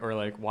now, or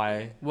like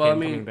why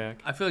coming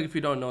back? I feel like if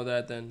you don't know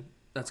that, then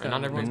that's kind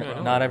of not everyone's gonna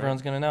know. Not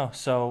everyone's gonna know.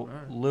 So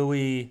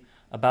Louis,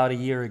 about a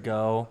year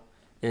ago,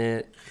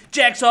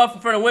 jacks off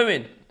in front of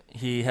women.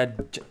 He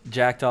had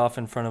jacked off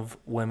in front of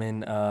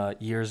women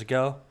years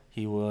ago.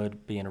 He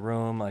would be in a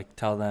room, like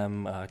tell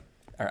them or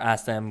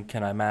ask them,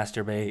 "Can I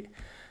masturbate?"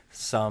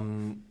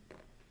 Some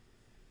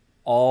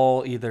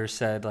all either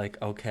said like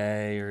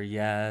okay or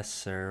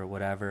yes or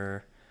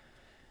whatever,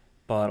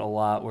 but a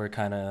lot were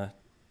kind of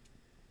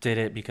did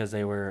it because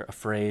they were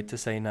afraid to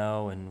say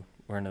no and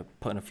were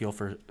put in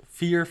a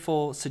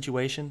fearful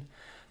situation.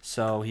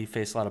 So he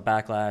faced a lot of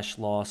backlash,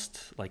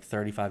 lost like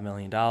 $35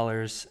 million,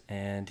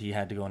 and he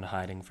had to go into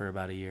hiding for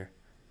about a year.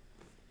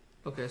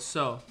 Okay,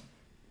 so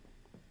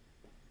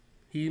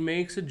he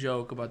makes a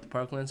joke about the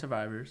Parkland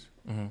survivors,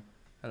 Mm-hmm.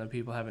 and then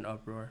people have an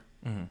uproar.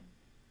 Mm-hmm.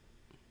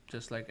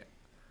 Just like,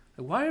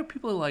 why are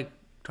people like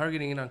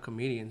targeting it on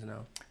comedians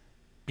now?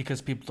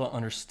 Because people don't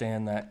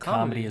understand that Comedy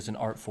comedy is an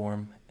art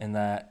form, and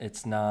that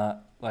it's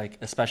not like,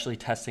 especially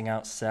testing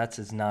out sets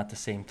is not the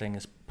same thing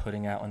as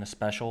putting out on a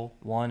special.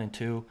 1 and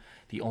 2,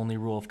 the only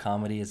rule of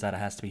comedy is that it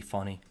has to be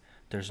funny.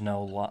 There's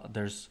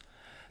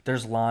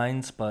there's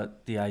lines,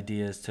 but the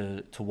idea is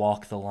to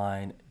walk the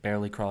line,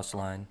 barely cross the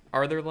line.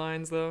 Are there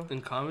lines though? In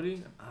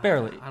comedy?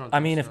 Barely. I don't I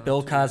think mean, so. if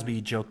Bill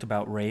Cosby joked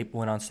about rape,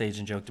 went on stage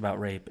and joked about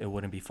rape, it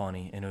wouldn't be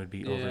funny, and it would be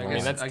Yeah, over the I I line.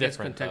 mean, that's I guess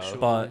different contextually. though.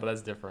 But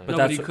That's different. but No,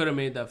 that's he what- could have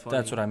made that funny.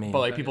 That's what I mean. But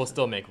like That people is-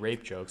 still make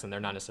rape jokes, and they're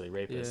not necessarily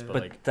rapists. Yeah. But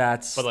But like,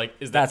 that's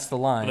is that's the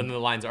line. But then the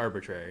line's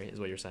arbitrary, is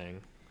what you're saying.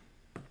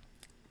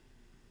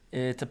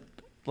 It's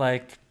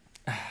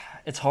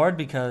it's hard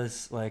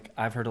because like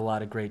I've heard a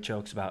lot of great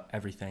jokes about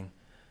everything,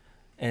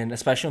 and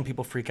especially when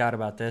people freak out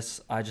about this,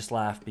 I just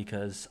laugh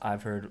because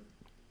I've heard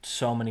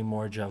so many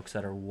more jokes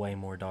that are way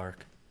more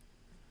dark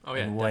Oh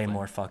yeah, and way definitely.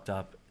 more fucked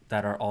up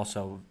that are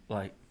also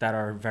like that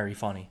are very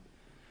funny.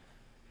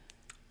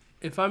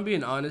 If I'm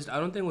being honest, I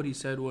don't think what he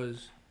said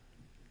was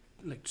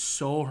like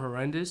so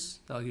horrendous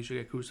that like he should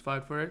get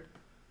crucified for it.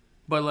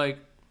 But like,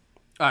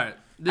 all right,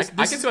 I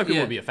can see why people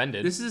would be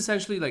offended. This is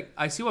essentially like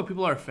I see why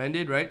people are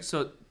offended, right?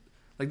 So,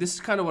 like this is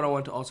kind of what I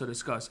want to also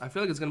discuss. I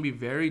feel like it's gonna be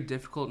very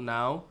difficult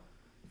now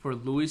for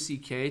Louis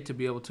C.K. to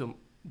be able to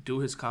do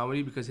his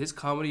comedy because his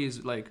comedy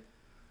is like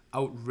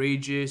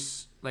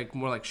outrageous, like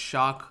more like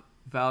shock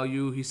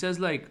value. He says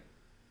like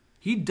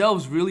he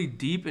delves really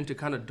deep into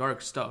kind of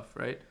dark stuff,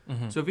 right?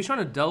 Mm-hmm. So if he's trying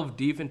to delve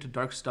deep into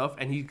dark stuff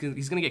and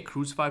he's gonna get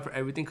crucified for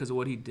everything because of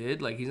what he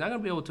did, like he's not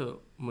gonna be able to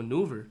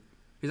maneuver.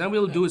 He's not gonna be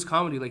able to do his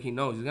comedy like he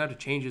knows. He's gonna have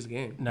to change his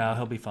game. No,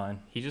 he'll be fine.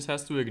 He just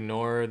has to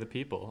ignore the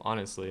people,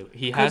 honestly.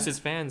 He has his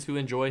fans who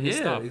enjoy his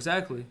Yeah, stuff.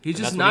 exactly. He's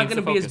And just that's what he not needs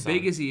gonna to be as focus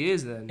big on. as he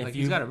is then. Like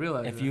he's gotta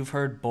realize if that. you've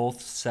heard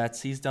both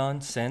sets he's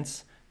done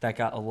since that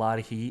got a lot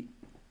of heat,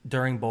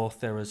 during both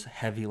there was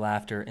heavy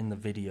laughter in the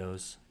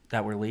videos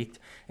that were leaked.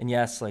 And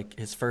yes, like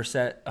his first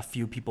set, a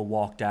few people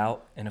walked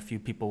out and a few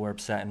people were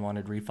upset and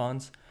wanted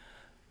refunds.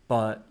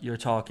 But you're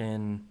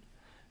talking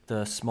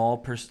the small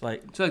person,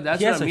 like, So like, that's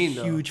he what has I mean,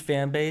 a huge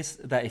fan base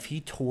that if he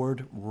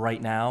toured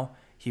right now,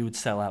 he would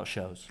sell out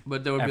shows.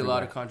 But there would be a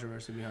lot of everywhere.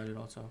 controversy behind it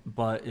also.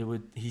 But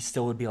he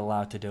still would be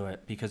allowed to do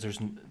it because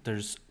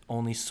there's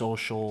only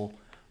social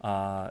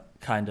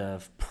kind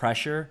of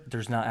pressure.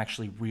 There's not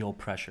actually real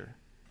pressure.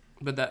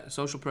 But that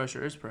social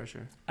pressure is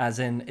pressure. As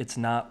in, he's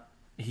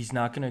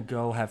not gonna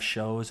go have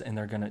shows and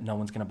no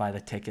one's gonna buy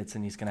the tickets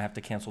and he's gonna have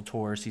to cancel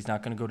tours. He's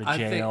not gonna go to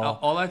jail.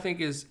 All I think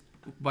is,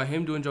 by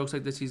him doing jokes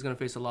like this, he's gonna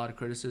face a lot of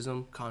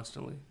criticism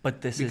constantly.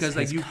 But this because, is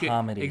like, his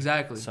comedy.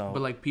 Exactly. So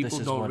but like people this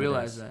is don't what it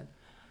realize is. that.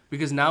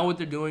 Because now what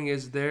they're doing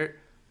is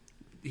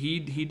he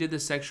did the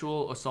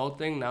sexual assault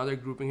thing. Now they're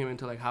grouping him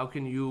into like, how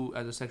can you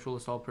as a sexual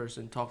assault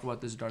person talk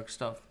about this dark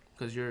stuff?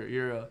 Because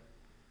you're a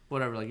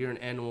whatever, like you're an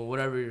animal,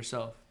 whatever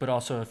yourself. But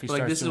also, if he But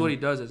starts like this is what he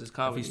does as his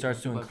comedy. if he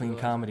starts doing But clean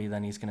like, comedy,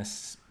 then he's gonna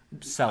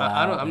sell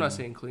out. I'm not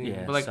saying clean,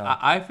 yeah, but like so-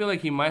 I feel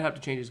like he might have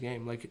to change his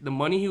game. Like the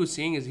money he was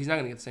seeing he's not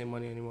gonna get the same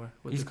money anymore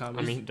with the I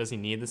comedy. mean, does he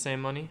need the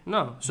same money?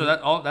 No, so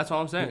that's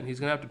all I'm saying. He's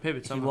gonna have to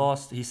pivot somehow.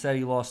 He said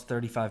he lost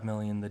 $35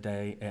 million the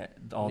day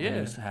all the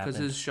news happened. because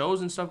his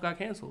shows and stuff got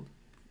canceled.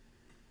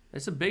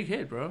 It's a big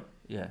hit, bro.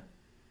 Yeah.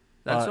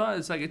 That's But why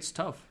it's like it's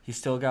tough. He's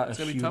still got It's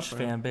a gonna be tough huge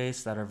for him. fan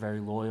base that are very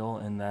loyal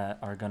and that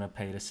are gonna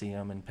pay to see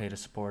him and pay to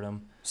support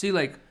him. See,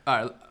 like,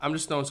 all right, I'm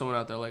just throwing someone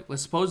out there. Like,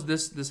 let's suppose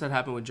this had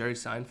happened with Jerry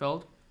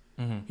Seinfeld.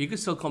 Mm-hmm. He could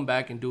still come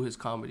back and do his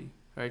comedy,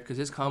 right? Because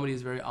his comedy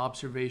is very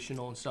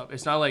observational and stuff.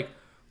 It's not like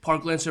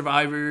Parkland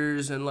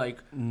survivors and like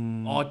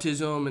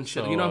autism and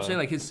shit. So, You know what I'm saying?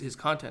 Like his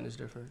content is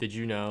different. Did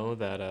you know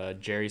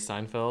that Jerry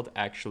Seinfeld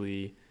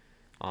actually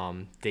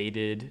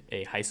dated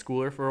a high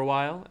schooler for a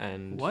while?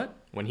 And What?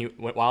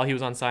 While he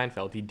was on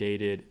Seinfeld, he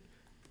dated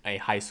a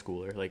high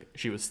schooler. Like,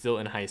 she was still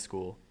in high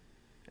school,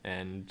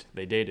 and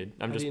they dated.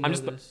 How do you know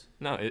this?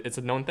 No, it's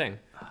a known thing,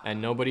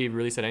 and nobody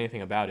really said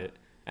anything about it.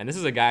 And this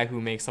is a guy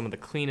who makes some of the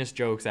cleanest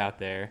jokes out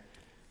there.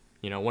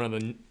 You know, one of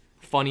the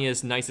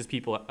funniest, nicest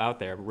people out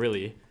there,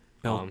 really.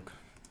 Bill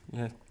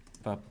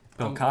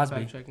I'm Cosby.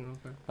 fact-checking real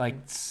quick.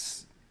 Like,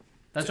 That's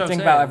what I'm think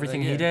saying. about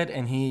everything Like, he yeah. did,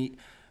 and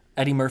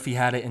Eddie Murphy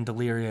had it in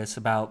Delirious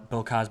about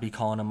Bill Cosby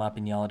calling him up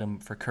and yelling at him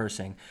for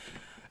cursing.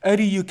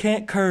 Eddie, you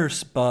can't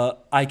curse,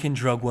 but I can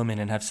drug women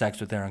and have sex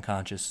with their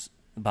unconscious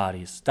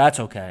bodies. That's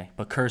okay,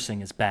 but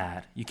cursing is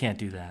bad. You can't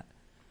do that.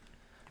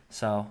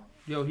 So,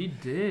 Yo, he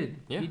did.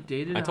 Yeah, He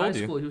dated I in told high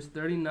you. school. He was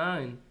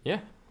 39,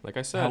 Yeah, like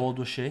I said. how old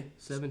was she?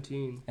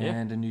 17. Yeah.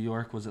 And in New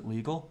York, was it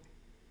legal?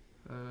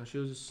 She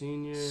was a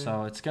senior.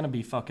 So it's going to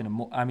be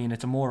fucking, I mean,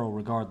 it's immoral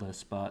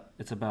regardless, but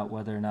it's about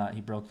whether or not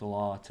he broke the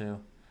law, too.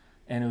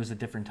 And it was a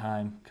different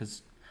time,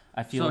 because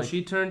I feel like...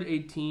 she turned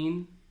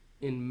 18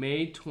 in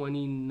May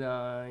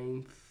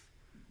 29th,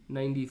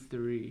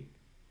 93.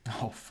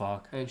 Oh,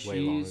 fuck. And Way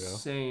long she's ago.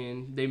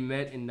 saying they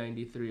met in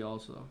 93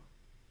 also.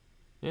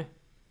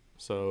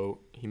 So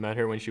he met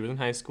her when she was in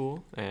high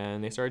school,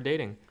 and they started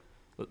dating.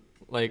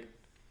 Like,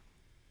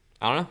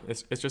 I don't know.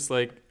 It's just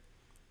like,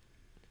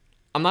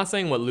 I'm not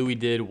saying what Louis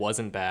did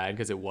wasn't bad,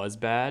 because it was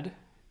bad,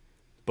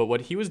 but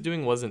what he was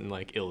doing wasn't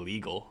like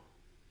illegal,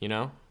 you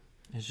know?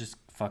 It's just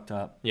fucked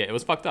up. Yeah, it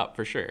was fucked up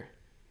for sure.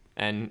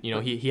 And you know,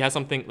 he has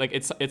something like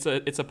it's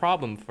a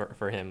problem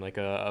for him, like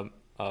a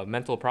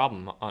mental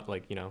problem,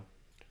 like, you know,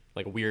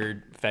 like a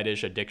weird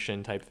fetish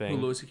addiction type thing.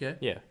 Who, Louis C.K.?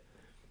 Yeah.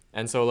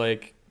 And so,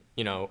 like,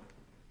 you know,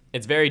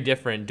 it's very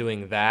different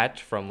doing that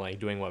from like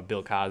doing what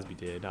Bill Cosby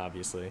did,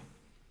 obviously.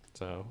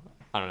 So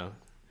I don't know.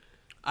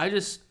 I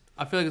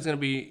feel like it's gonna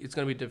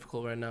be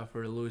difficult right now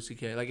for Louis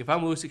C.K. Like if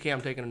I'm Louis C.K.,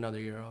 I'm taking another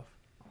year off.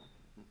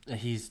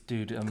 He's,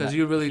 dude, 'Cause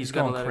you really he's just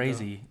gotta going let it go.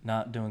 crazy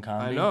not doing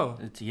comedy. I know.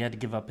 He had to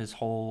give up his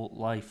whole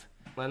life.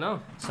 I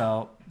know.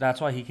 So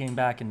that's why he came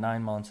back in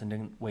 9 months and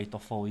didn't wait the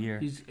full year.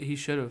 He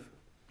should have.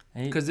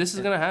 He- Because this is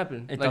gonna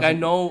happen. it Like I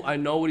doesn't-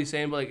 know what he's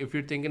saying, but like if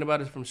you're thinking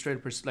about it from straight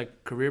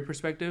like career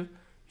perspective,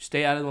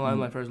 stay out of the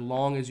limelight for as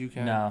long as you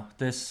can. No,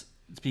 it's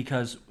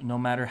because no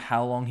matter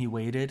how long he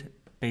waited,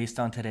 based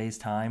on today's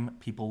time,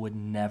 people would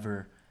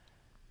never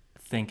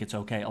think it's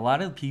okay. A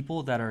lot of the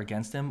people that are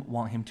against him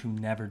want him to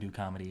never do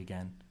comedy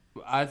again.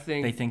 I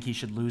think They think he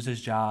should lose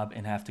his job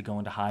and have to go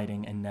into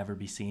hiding and never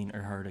be seen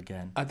or heard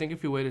again.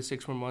 if he waited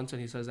 6 more months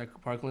and he says that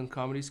Parkland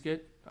comedy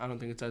skit, I don't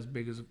think it's as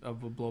big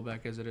of a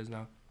blowback as it is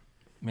now.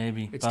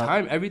 Maybe. It's but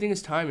time. Everything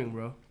is timing,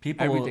 bro.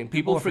 People, Everything.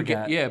 People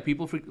forget. forget. Yeah,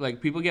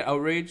 people get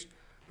outraged,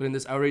 but in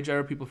this outrage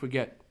era, people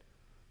forget.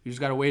 You just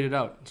gotta wait it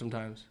out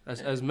sometimes.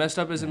 As messed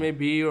up as it may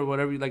be or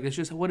whatever, like it's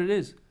just what it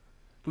is.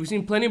 We've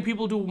seen plenty of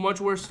people do much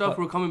worse stuff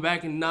who are coming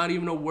back and not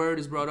even a word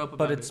is brought up about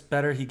But it's it.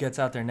 better he gets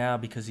out there now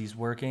because he's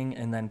working,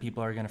 and then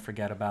people are going to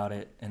forget about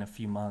it in a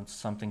few months.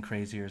 Something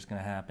crazier is going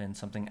to happen.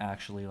 Something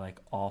actually like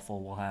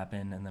awful will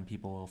happen, and then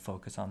people will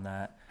focus on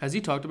that. Has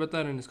he talked about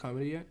that in his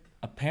comedy yet?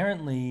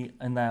 Apparently,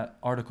 in that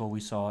article we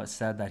saw, it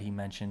said that he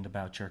mentioned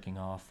about jerking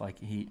off. Like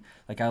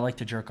I like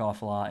to jerk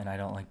off a lot, and I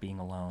don't like being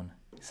alone.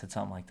 He said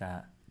something like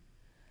that.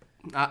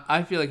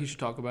 I feel like he should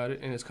talk about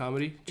it in his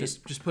comedy.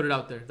 Just put it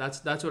out there.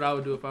 That's what I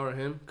would do if I were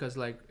him, because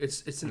like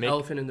it's an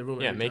elephant in the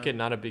room. Yeah, make it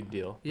not a big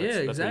deal. That's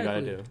exactly. That's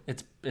what you gotta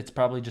do. It's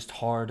probably just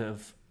hard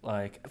of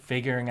like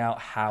figuring out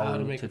how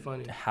to make it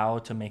funny. How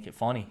to make it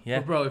funny. Yeah,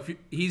 but bro,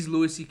 he's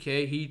Louis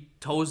C.K., he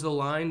toes the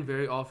line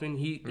very often.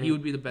 He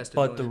would be the best.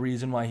 But the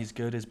reason why he's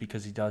good is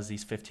because he does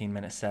these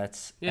 15-minute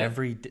sets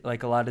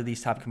like a lot of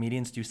these top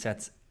comedians do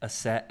a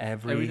set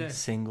every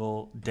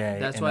single day.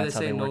 That's why they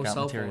say no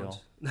cell phones.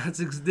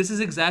 This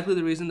is exactly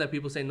the reason that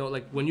people say no.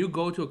 Like when you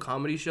go to a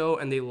comedy show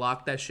and they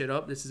lock that shit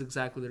up, this is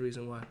exactly the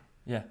reason why.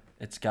 Yeah,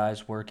 it's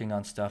guys working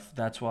on stuff.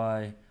 That's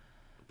why.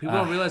 People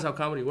don't realize how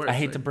comedy works. I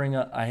hate to bring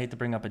up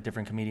a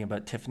different comedian,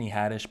 but Tiffany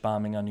Haddish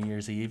bombing on New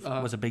Year's Eve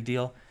was a big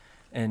deal,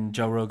 and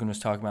Joe Rogan was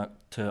talking about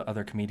to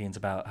other comedians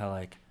about how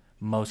like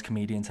most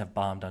comedians have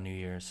bombed on New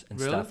Year's and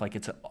stuff. Like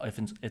it's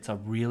a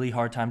really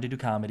hard time to do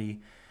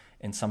comedy,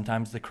 and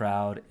sometimes the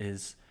crowd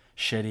is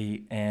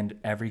shitty, and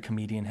every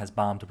comedian has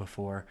bombed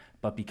before,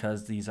 but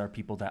because these are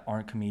people that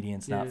aren't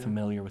comedians, not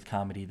familiar with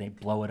comedy, they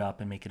blow it up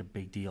and make it a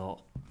big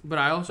deal. But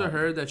I also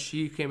heard that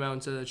she came out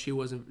and said that she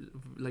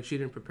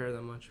didn't prepare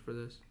that much for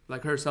this.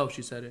 Like herself,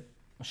 she said it.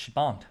 She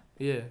bombed.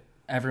 Yeah.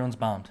 Everyone's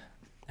bombed.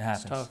 It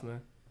happens. It's tough,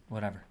 man.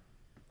 Whatever.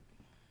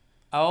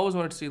 I always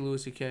wanted to see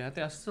Louis C.K.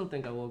 I still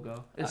think I will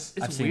go.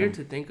 It's weird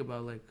to think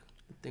about like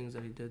the things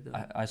that he did though.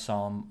 I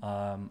saw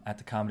him at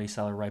the Comedy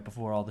Cellar right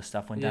before all this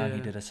stuff went down. He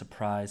did a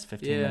surprise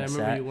 15-minute set.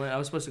 Yeah, I remember he went. I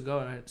was supposed to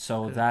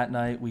go. That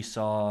night we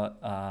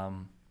saw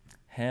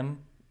him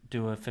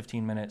do a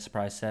 15-minute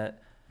surprise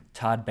set.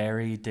 Todd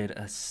Barry did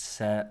a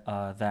set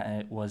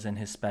that was in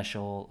his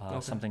special,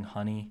 something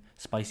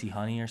spicy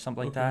honey or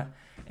something like that.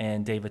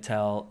 And Dave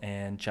Attell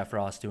and Jeff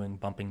Ross doing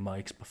bumping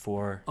mics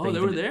before. They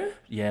were there?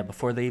 Yeah,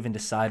 before they even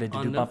decided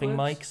to do Netflix? Bumping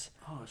mics.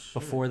 Oh, shit.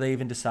 Before they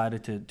even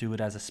decided to do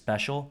it as a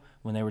special,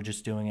 when they were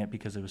just doing it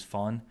because it was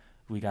fun,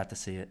 we got to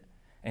see it.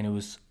 And it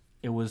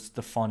was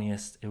the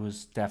funniest. It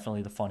was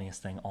definitely the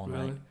funniest thing all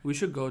night. We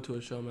should go to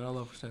a show, man. I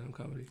love stand-up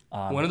comedy.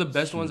 One of the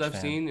best ones I've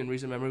seen in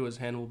recent memory was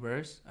Hannibal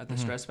Buress at the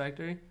Stress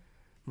Factory.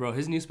 Bro,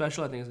 his new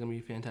special I think is gonna be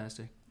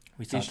fantastic.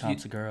 We saw Tom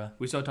Segura.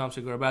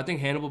 But I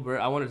think Hannibal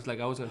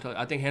Buress.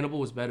 I think Hannibal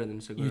was better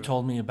than Segura. You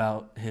told me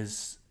about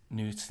his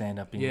new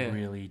stand-up being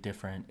really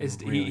different. He's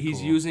cool.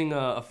 Using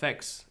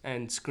effects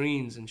and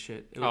screens and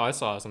shit. I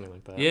saw something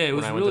like that. Yeah, it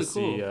was really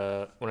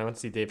cool. When I went to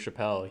see Dave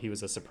Chappelle, he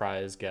was a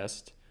surprise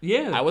guest.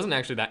 Yeah, I wasn't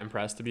actually that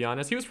impressed, to be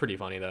honest. He was pretty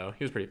funny though.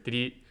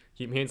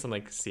 He made some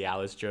like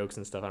Cialis jokes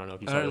and stuff. I don't know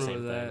if you saw the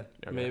same thing.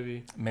 Okay.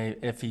 Maybe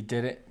if he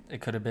did it,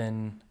 it could have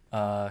been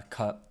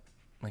cut.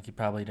 Like he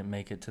probably didn't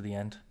make it to the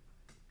end.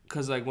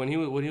 Cause like when he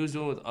was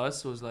doing with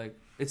us was like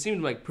it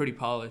seemed like pretty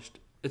polished.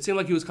 It seemed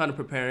like he was kind of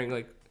preparing.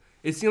 Like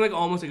it seemed like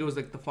almost like it was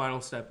like the final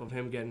step of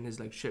him getting his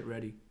like shit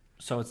ready.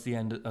 So it's the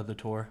end of the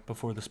tour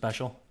before the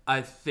special.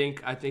 I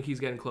think he's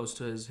getting close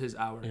to his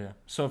hour. Yeah.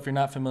 So if you're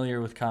not familiar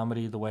with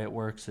comedy, the way it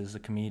works is a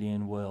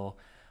comedian will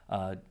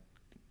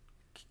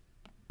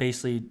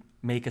basically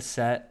make a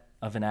set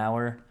of an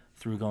hour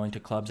through going to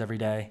clubs every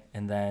day,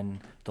 and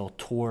then they'll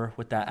tour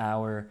with that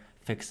hour.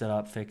 Fix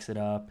it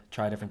up,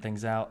 try different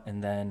things out,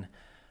 and then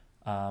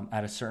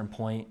at a certain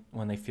point,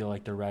 when they feel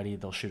like they're ready,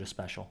 they'll shoot a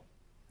special,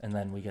 and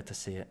then we get to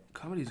see it.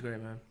 Comedy's great,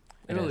 man.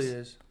 It really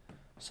is.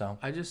 So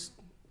we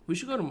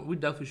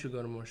definitely should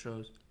go to more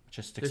shows.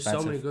 Just expensive.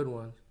 There's so many good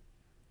ones.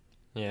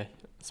 Yeah.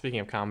 Speaking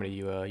of comedy,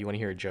 you want to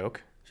hear a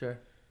joke? Sure.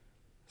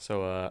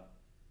 So,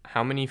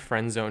 how many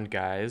friend-zoned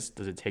guys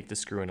does it take to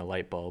screw in a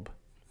light bulb?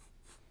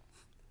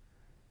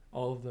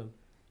 All of them.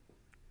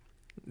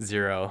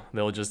 0.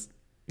 They'll just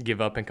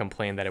give up and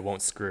complain that it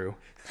won't screw.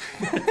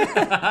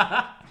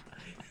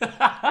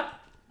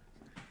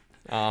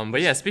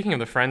 But yeah, speaking of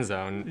the friend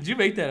zone. Did you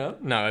make that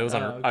up? No, it was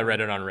on. Okay. I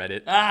read it on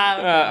Reddit.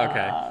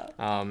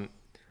 Okay.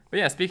 But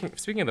yeah,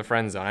 speaking of the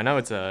friend zone, I know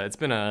it's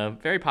been a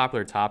very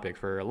popular topic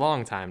for a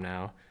long time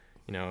now.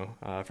 You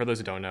know, for those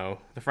who don't know,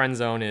 the friend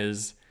zone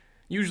is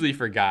usually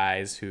for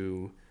guys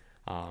who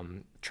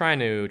trying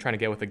to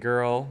get with a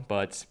girl,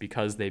 but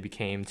because they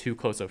became too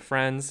close of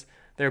friends,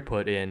 they're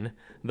put in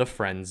the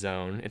friend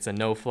zone. It's a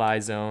no-fly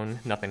zone.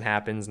 Nothing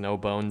happens. No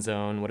bone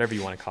zone. Whatever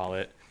you want to call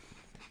it.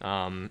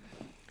 And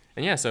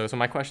yeah, so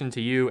my question to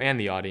you and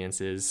the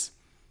audience is,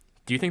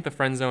 do you think the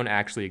friend zone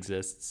actually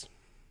exists?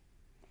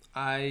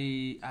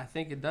 I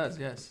think it does.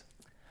 Yes.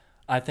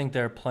 I think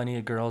there are plenty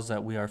of girls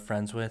that we are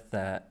friends with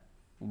that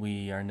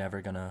we are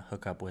never gonna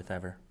hook up with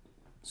ever.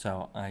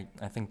 So I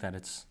think that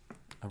it's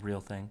a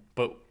real thing.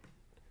 But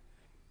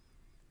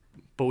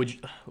would you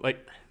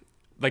like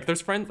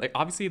there's friends, like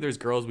obviously there's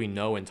girls we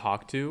know and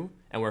talk to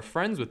and we're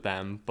friends with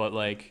them, but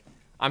like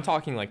I'm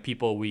talking like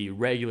people we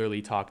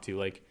regularly talk to,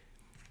 like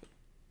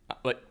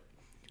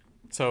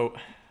so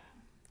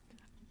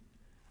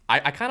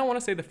I kind of want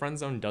to say the friend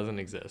zone doesn't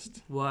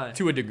exist. Why?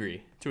 To a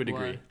degree.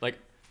 Why? Like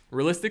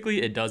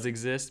realistically it does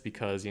exist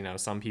because, you know,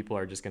 some people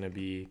are just going to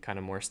be kind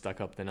of more stuck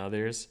up than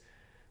others.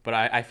 But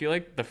I feel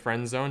like the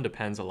friend zone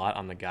depends a lot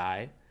on the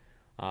guy,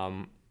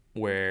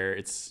 where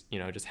it's, you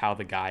know, just how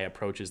the guy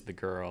approaches the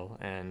girl,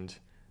 and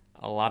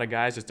a lot of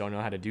guys just don't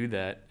know how to do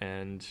that,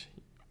 and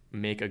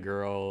make a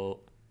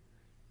girl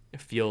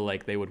feel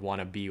like they would want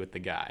to be with the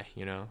guy,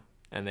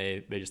 and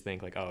they just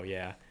think like, oh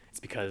yeah, it's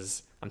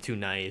because I'm too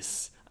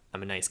nice,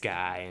 I'm a nice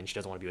guy, and she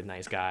doesn't want to be with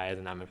nice guys,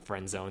 and I'm a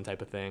friend zone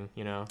type of thing.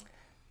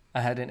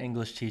 I had an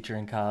English teacher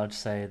in college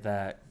say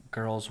that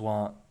girls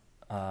want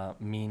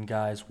mean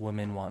guys,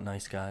 women want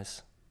nice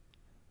guys.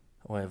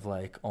 With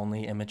like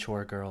only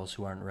immature girls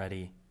who aren't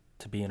ready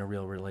to be in a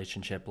real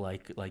relationship,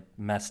 like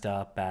messed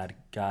up bad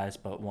guys.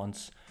 But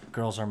once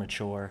girls are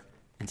mature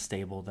and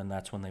stable, then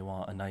that's when they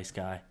want a nice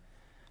guy.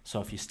 So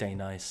if you stay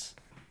nice,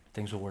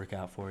 things will work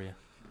out for you.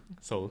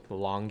 So the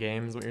long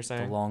game is what you're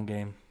saying? The long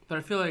game. But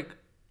I feel like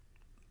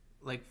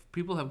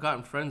people have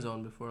gotten friend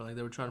zoned before. Like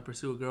they were trying to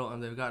pursue a girl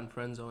and they've gotten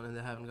friend zoned and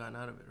they haven't gotten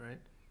out of it, right?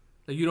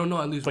 Like you don't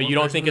know at least. But one you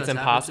don't person think it's that's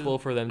impossible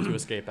for them to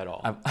escape at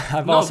all?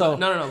 I've no, also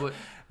no. But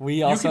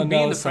we also you can be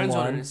know in the friend zone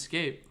someone. and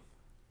escape.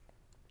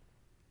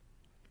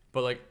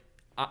 But like,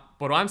 but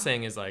what I'm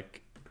saying is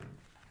like,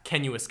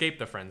 can you escape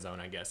the friend zone?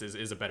 I guess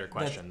is a better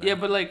question. Yeah,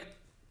 but like.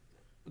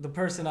 The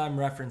person I'm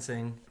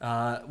referencing,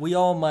 we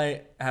all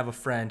might have a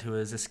friend who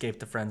has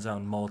escaped the friend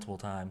zone multiple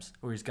times,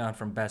 where he's gone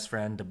from best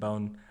friend to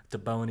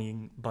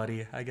boning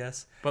buddy, I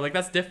guess. But like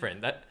that's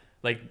different.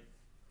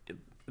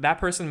 That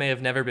person may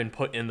have never been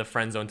put in the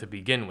friend zone to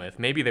begin with.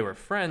 Maybe they were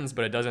friends,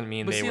 but it doesn't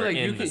mean they were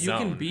in the zone.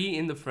 You can be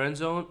in the friend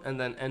zone and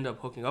then end up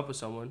hooking up with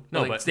someone.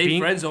 No, like, but they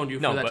friend zoned you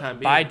for that time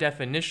being. By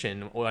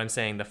definition, what I'm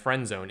saying the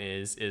friend zone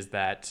is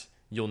that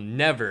you'll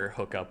never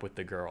hook up with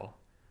the girl.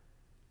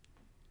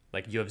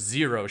 Like, you have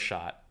zero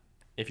shot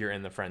if you're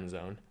in the friend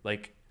zone.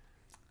 Like,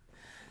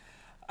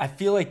 I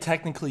feel like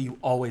technically you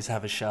always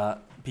have a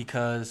shot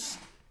because...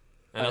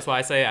 And that's why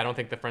I say I don't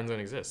think the friend zone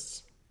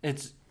exists.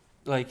 It's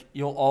like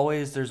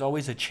there's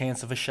always a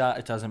chance of a shot.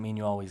 It doesn't mean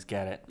you always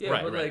get it. Yeah,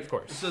 right, but right, like, of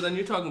course. So then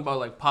you're talking about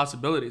like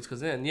possibilities, because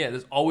then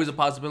there's always a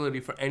possibility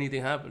for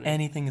anything happening.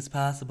 Anything is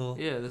possible.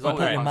 Yeah, there's But,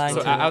 always a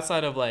possibility. So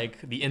outside of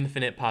like the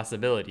infinite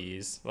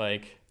possibilities,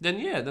 like...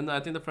 Then I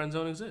think the friend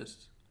zone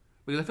exists.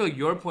 Because I feel like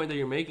your point that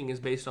you're making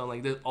is based on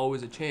like there's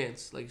always a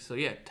chance. Like, so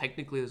yeah,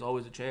 technically there's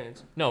always a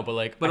chance. No, but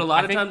like... But a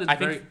lot of times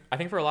I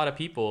think for a lot of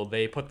people,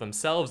 they put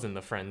themselves in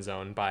the friend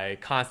zone by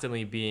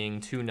constantly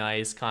being too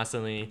nice,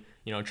 constantly,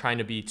 trying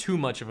to be too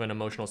much of an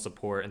emotional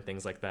support and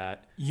things like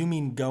that. You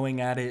mean going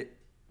at it,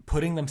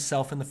 putting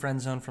themselves in the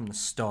friend zone from the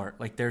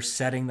start. Like they're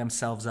setting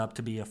themselves up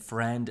to be a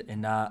friend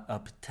and not a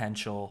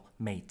potential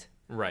mate.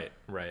 Right.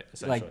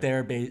 Like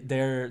they're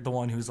the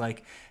one who's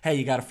like, hey,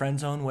 you got a friend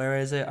zone? Where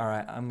is it? All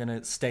right, I'm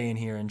gonna stay in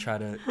here and try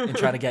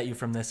to get you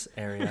from this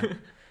area.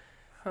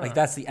 Like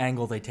that's the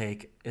angle they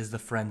take, is the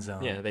friend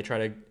zone. Yeah,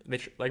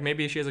 like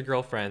maybe she has a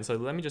girlfriend, so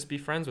let me just be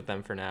friends with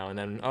them for now, and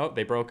then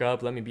they broke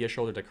up, let me be a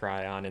shoulder to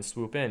cry on and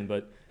swoop in.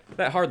 But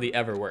that hardly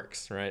ever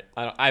works, right?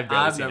 I've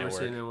never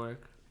seen it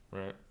work.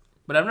 Right.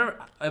 But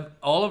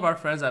all of our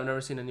friends, I've never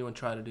seen anyone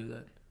try to do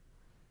that.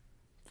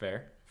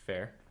 Fair.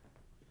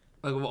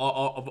 Like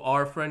of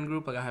our friend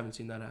group, like I haven't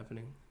seen that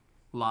happening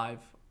live.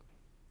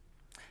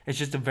 It's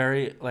just a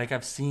very, like,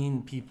 I've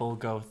seen people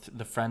go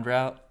the friend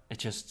route.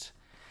 It's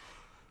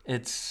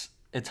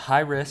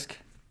high risk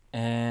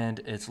and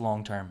it's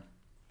long term.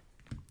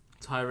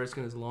 It's high risk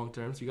and it's long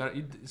term. So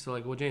so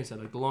like what Jane said,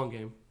 like the long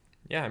game.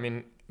 Yeah, I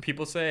mean,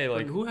 people say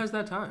like who has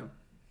that time?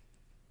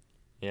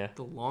 Yeah.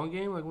 The long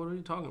game? Like, what are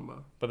you talking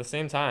about? But at the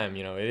same time,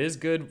 it is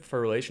good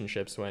for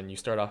relationships when you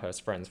start off as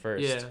friends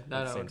first. Yeah,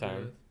 that at the same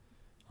time.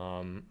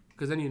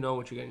 Because then you know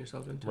what you're getting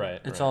yourself into.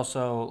 Right. It's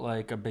also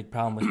like a big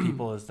problem with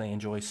people is they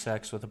enjoy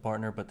sex with a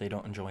partner, but they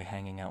don't enjoy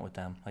hanging out with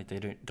them. Like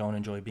they don't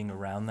enjoy being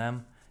around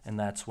them, and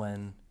that's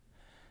when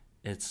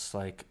it's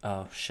like,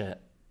 oh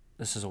shit,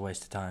 this is a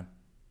waste of time.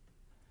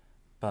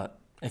 But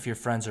if you're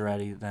friends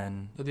already,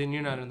 then... But then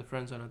you're not in the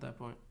friend zone at that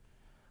point.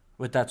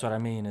 But that's what I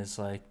mean is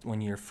like when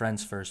you're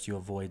friends first, you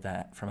avoid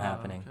that from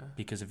happening. Okay.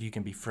 Because if you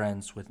can be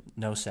friends with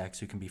no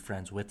sex, you can be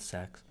friends with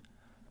sex.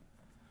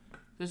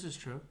 This is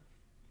true.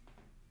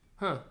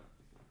 Huh.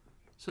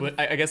 So but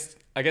I guess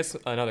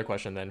another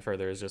question then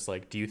further is just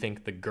like, do you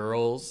think the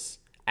girls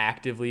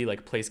actively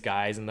like place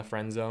guys in the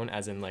friend zone,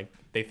 as in like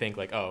they think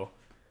like, oh,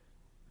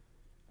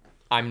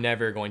 I'm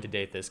never going to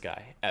date this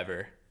guy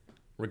ever,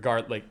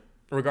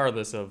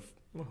 regardless of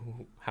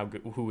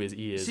who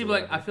he is. See,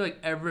 but like I feel like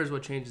ever is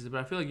what changes it.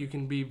 But I feel like you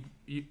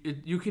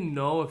can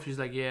know if she's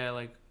like, yeah,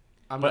 like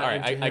I'm not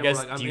into him, or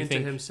like I'm into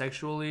him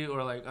sexually,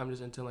 or like I'm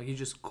just into like he's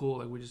just cool,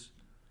 like we just.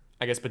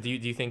 I guess, but do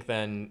you think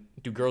then,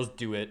 do girls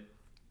do it?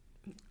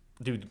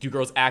 Do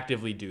girls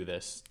actively do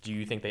this? Do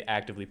you think they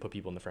actively put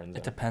people in the friend zone?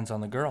 It depends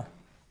on the girl,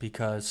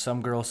 because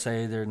some girls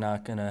say they're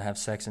not gonna have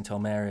sex until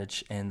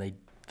marriage, and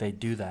they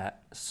do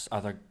that.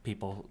 Other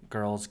people,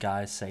 girls,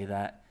 guys say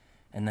that,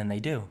 and then they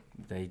do.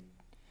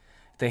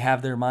 They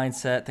have their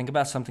mindset. Think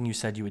about something you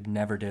said you would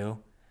never do,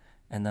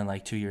 and then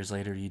like 2 years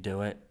later you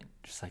do it.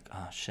 Just like,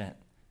 oh shit.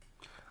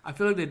 I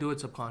feel like they do it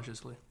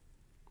subconsciously.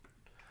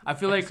 I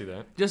feel like, see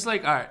that. Just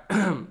like, all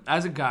right,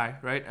 as a guy,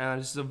 right?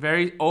 And this is a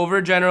very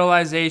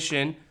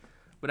overgeneralization,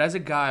 but as a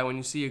guy, when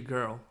you see a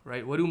girl,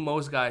 right, what do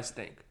most guys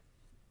think?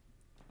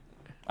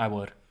 I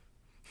would.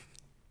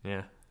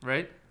 Yeah.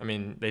 right? I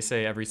mean, they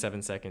say every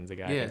 7 seconds a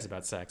guy thinks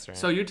about sex, right?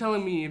 So you're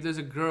telling me if there's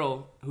a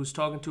girl who's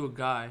talking to a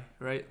guy,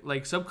 right?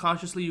 Like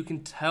subconsciously you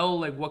can tell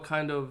like what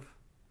kind of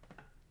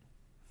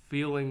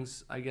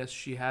feelings I guess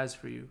she has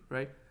for you,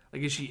 right?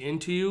 Like is she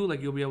into you?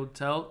 Like you'll be able to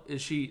tell.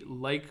 Is she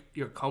like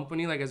your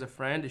company, like as a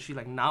friend? Is she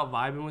like not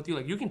vibing with you?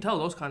 Like you can tell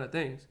those kind of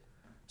things.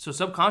 So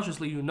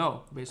subconsciously you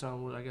know based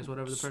on what I guess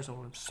whatever the person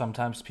wants.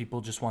 Sometimes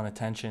people just want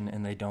attention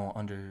and they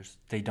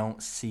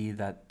don't see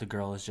that the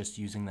girl is just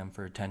using them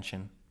for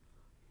attention.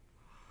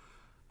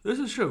 This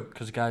is true.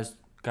 Because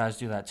guys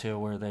do that too,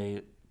 where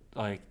they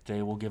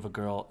will give a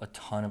girl a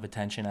ton of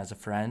attention as a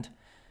friend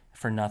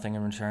for nothing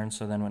in return.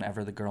 So then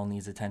whenever the girl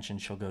needs attention,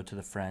 she'll go to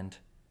the friend,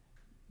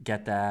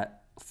 get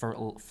that,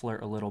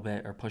 flirt a little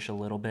bit or push a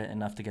little bit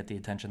enough to get the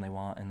attention they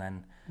want, and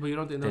then but you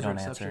don't think they those are don't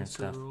answer and exceptions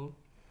to the stuff. rule?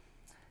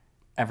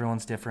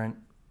 Everyone's different,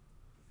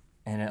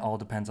 and it all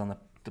depends on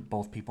the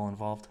both people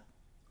involved.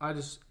 I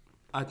think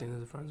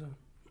there's a friend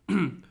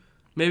zone.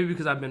 Maybe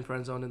because I've been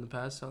friend zoned in the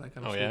past, so like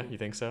I'm. Oh yeah, you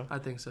think so? I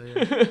think so.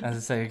 Yeah. As I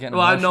say, you're getting.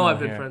 Well, I know emotional I've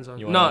been here. friend zoned.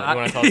 You No,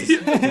 want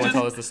to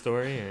tell us the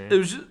story? Or? It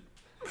was just.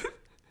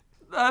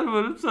 I don't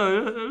want to tell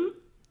you.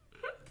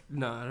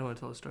 No, I don't want to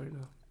tell the story.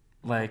 No.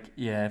 Like,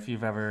 yeah, if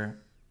you've ever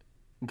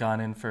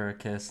gone in for a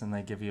kiss and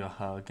they give you a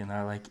hug and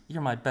they're like,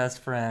 "You're my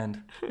best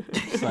friend,"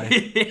 it's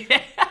like,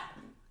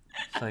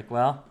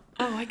 well.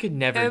 Oh, I could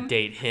never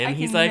date him.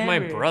 He's like my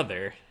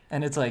brother.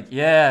 And it's like,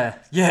 yeah,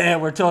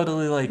 we're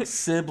totally like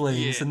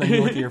siblings. And then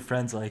you look at your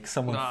friends like,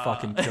 someone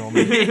fucking kill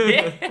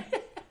me.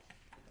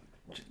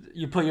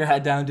 You put your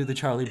head down, do the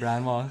Charlie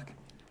Brown walk.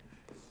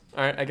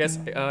 All right, I guess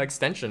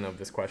extension of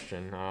this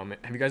question.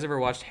 Have you guys ever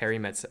watched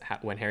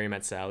When Harry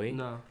Met Sally?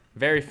 No.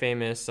 Very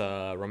famous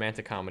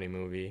romantic comedy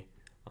movie.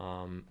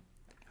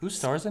 Who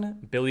stars in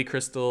it? Billy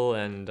Crystal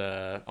and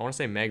I want to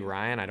say Meg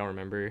Ryan. I don't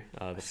remember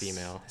the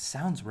female.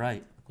 Sounds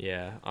right.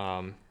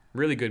 Yeah,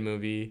 really good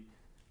movie.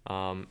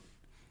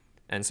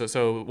 And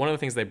so one of the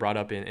things they brought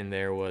up in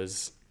there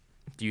was,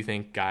 do you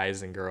think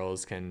guys and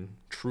girls can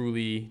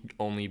truly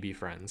only be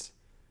friends?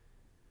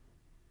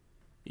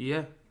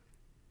 Yeah,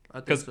 I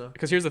think so.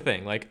 Because here's the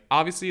thing, like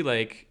obviously,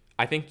 like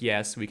I think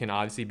yes, we can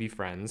obviously be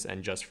friends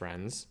and just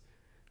friends,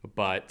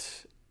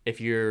 but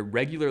if you're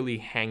regularly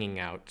hanging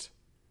out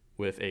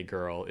with a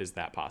girl, is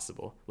that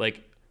possible?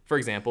 Like for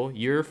example,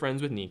 you're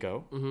friends with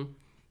Nico.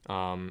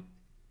 Mm-hmm.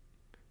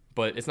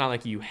 But it's not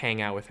like you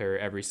hang out with her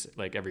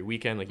every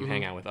weekend, like you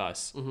hang out with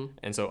us. Mm-hmm.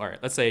 And so, all right,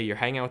 let's say you're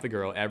hanging out with a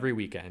girl every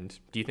weekend.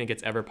 Do you think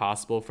it's ever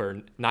possible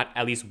for not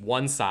at least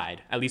one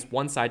side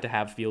to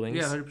have feelings?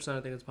 Yeah, 100%.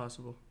 I think it's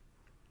possible.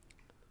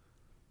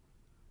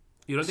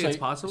 You don't think it's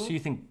possible? So you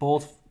think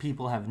both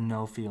people have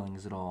no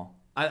feelings at all?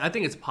 I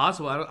think it's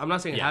possible. I'm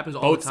not saying it happens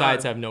all the both time.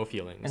 sides have no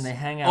feelings. And they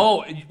hang out.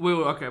 Oh, wait,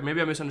 okay.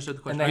 Maybe I misunderstood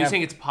the question. Are you have-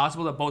 saying it's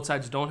possible that both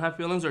sides don't have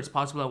feelings, or it's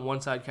possible that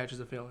one side catches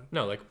a feeling?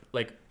 No,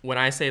 like when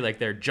I say like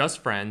they're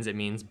just friends, it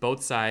means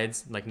both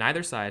sides, like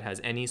neither side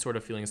has any sort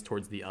of feelings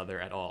towards the other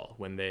at all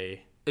when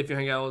they. If you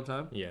hang out all the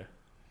time? Yeah.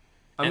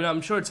 I mean,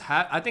 I'm sure it's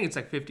I think it's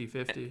like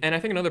 50-50. And I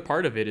think another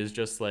part of it is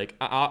just like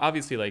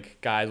obviously like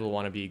guys will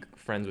want to be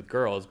friends with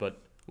girls, but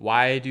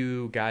why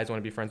do guys want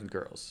to be friends with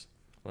girls?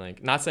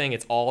 Like, not saying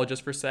it's all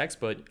just for sex,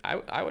 but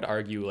I would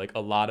argue like a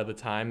lot of the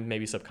time,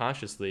 maybe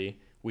subconsciously,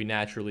 we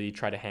naturally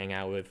try to hang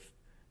out with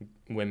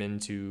women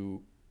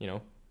to, you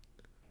know,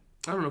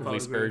 I don't know if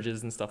release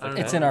urges and stuff like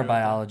that. It's in our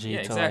biology Yeah,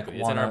 to exactly. like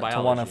It's in our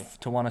biology.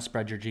 to want to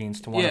spread your genes,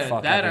 to want to yeah,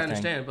 fuck that everything. I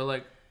understand, but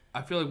like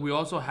I feel like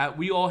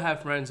we all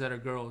have friends that are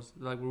girls,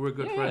 like we're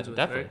good friends with,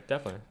 definitely, right?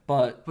 definitely.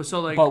 But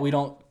so like, but we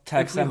don't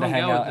text if we them to hung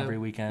hang out out with them- every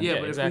weekend. Yeah, Yeah,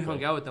 but exactly. if we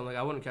hung out with them, like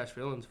I wouldn't catch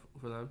feelings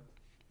for them.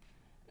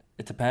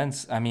 It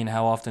depends. I mean,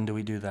 how often do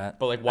we do that?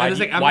 But like, why just,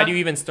 do you, like, I'm why not- do you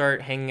even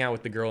start hanging out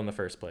with the girl in the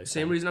first place?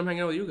 Same then? reason I'm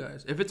hanging out with you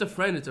guys. If it's a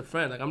friend, it's a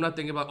friend. Like I'm not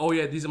thinking about, oh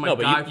yeah, these are my No,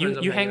 guy but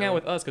friends. you hang out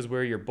with us because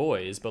we're your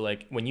boys. But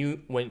like,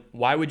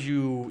 why would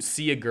you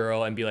see a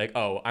girl and be like,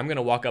 oh, I'm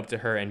gonna walk up to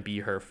her and be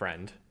her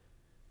friend?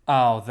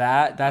 Oh,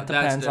 that That's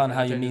depends on different. how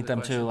That you changes meet the them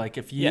question. too. Like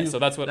if you Yeah, so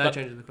that's what that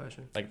changes the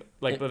question.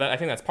 but I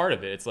think that's part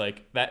of it. It's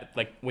like that,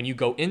 like when you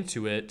go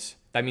into it,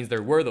 that means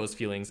there were those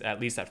feelings at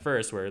least at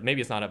first, where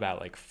maybe it's not about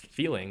like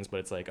feelings, but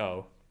it's like,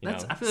 oh, I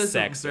feel that's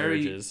sex a very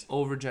urges.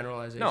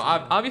 overgeneralization. No,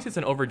 obviously it's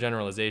an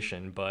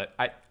overgeneralization, but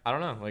I don't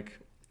know. Like,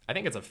 I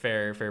think it's a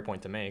fair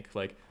point to make.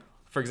 Like,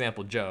 for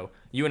example, Joe,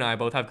 you and I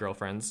both have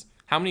girlfriends.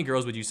 How many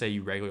girls would you say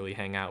you regularly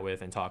hang out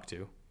with and talk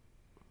to?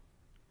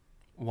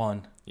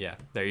 one. Yeah,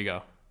 there you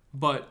go.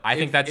 But I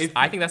think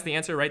that's the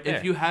answer right there.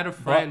 If you had a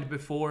friend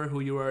before who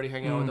you were already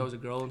hanging out with that was a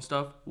girl and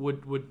stuff,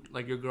 would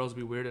like your girls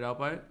be weirded out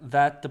by it?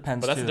 That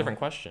depends. But that's too. a different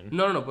question.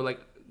 No. But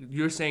like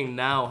you're saying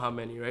now, how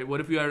many? Right? What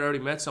if you had already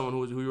met someone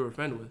who you were a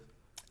friend with?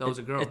 That was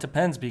a girl. It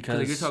depends because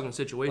Like you're talking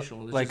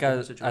situational. It's like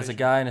just different as a situation.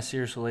 guy in a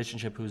serious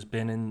relationship who's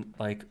been in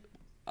like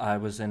I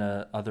was in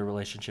a other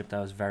relationship that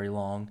was very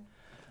long.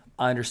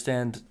 I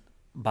understand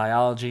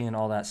biology and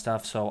all that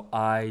stuff, so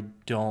I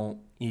don't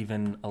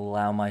even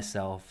allow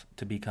myself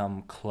to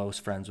become close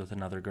friends with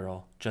another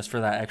girl just for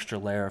that extra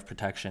layer of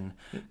protection,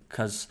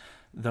 because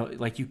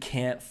like you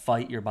can't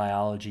fight your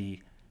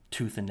biology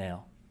tooth and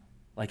nail.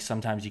 Like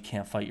sometimes you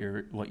can't fight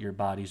what your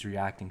body's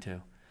reacting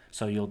to.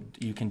 So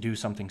you can do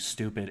something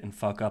stupid and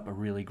fuck up a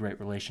really great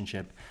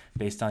relationship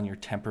based on your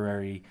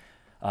temporary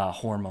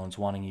hormones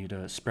wanting you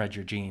to spread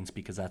your genes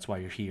because that's why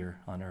you're here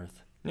on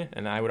Earth. Yeah,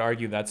 and I would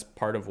argue that's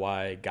part of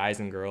why guys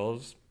and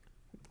girls,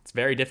 it's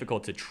very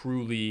difficult to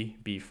truly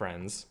be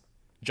friends,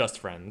 just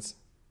friends.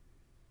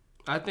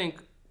 I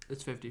think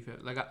it's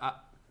 50-50. Like,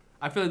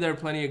 I feel like there are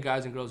plenty of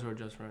guys and girls who are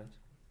just friends.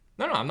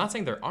 No, I'm not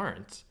saying there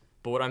aren't.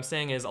 But what I'm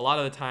saying is a lot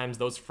of the times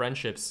those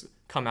friendships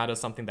come out of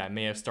something that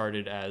may have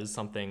started as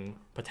something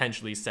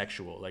potentially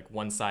sexual, like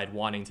one side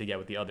wanting to get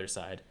with the other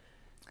side.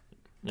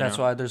 That's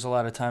why there's a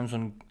lot of times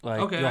when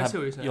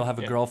you'll have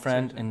a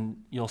girlfriend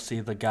and you'll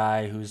see the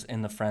guy who's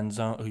in the friend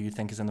zone, who you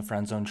think is in the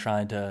friend zone,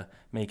 trying to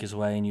make his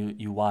way,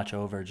 and you watch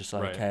over just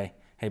like,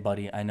 hey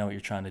buddy, I know what you're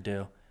trying to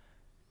do.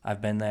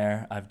 I've been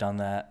there, I've done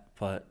that,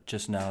 but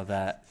just know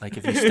that like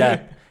if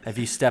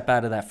you step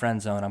out of that friend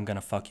zone, I'm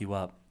gonna fuck you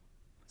up.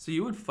 So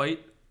you would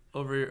fight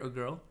over a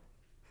girl?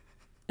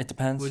 It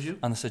depends. Would you?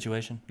 On the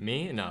situation.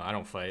 Me? No, I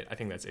don't fight. I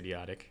think that's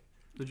idiotic.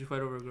 Would you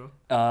fight over a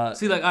girl?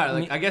 See, like, all right,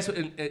 like I guess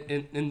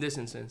in this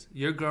instance,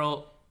 your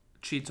girl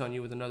cheats on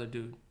you with another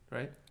dude,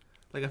 right?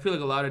 Like, I feel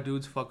like a lot of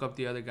dudes fuck up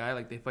the other guy,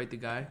 like they fight the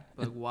guy.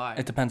 But like, why?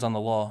 It depends on the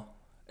law.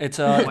 Why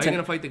are you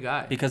gonna fight the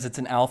guy? Because it's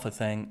an alpha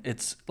thing.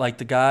 It's like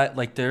the guy,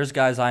 like there's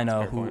guys I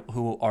know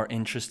who are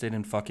interested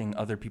in fucking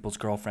other people's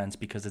girlfriends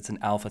because it's an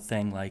alpha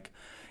thing. Like,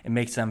 it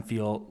makes them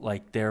feel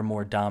like they're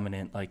more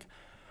dominant. Like,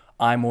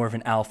 I'm more of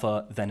an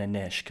alpha than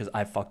Anish because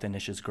I fucked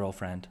Anish's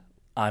girlfriend.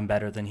 I'm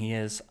better than he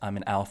is. I'm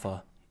an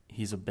alpha.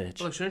 He's a bitch.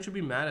 Well, like, shouldn't you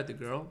be mad at the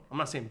girl? I'm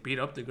not saying beat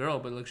up the girl,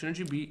 but like, shouldn't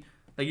you be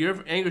like,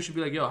 your anger should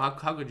be like, yo, how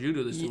could you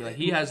do this to me? Like,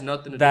 he has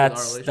nothing to do with our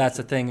relationship. That's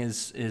the thing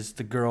is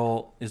the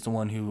girl is the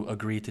one who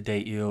agreed to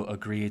date you,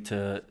 agreed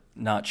to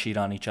not cheat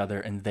on each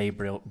other, and they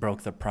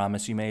broke the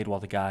promise you made,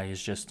 while the guy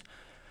is just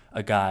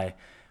a guy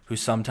who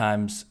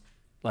sometimes,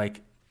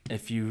 like,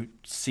 if you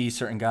see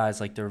certain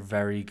guys, like, they're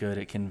very good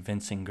at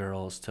convincing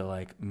girls to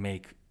like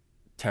make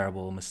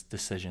terrible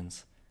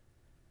decisions.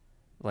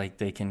 Like,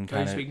 they can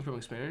kind of... Are you speaking from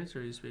experience, or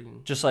are you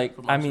speaking... Just like,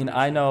 I mean,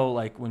 I know,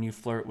 like, when you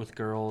flirt with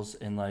girls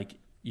and, like,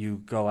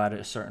 you go at it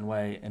a certain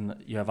way and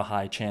you have a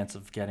high chance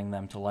of getting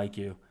them to like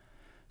you.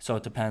 So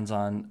it depends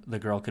on, the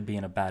girl could be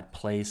in a bad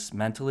place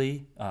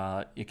mentally.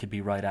 It could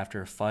be right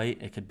after a fight.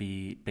 It could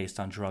be based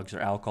on drugs or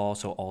alcohol,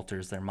 so it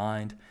alters their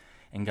mind.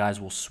 And guys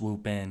will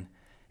swoop in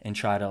and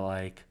try to,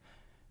 like,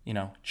 you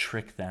know,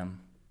 trick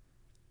them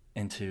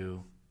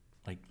into,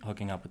 like,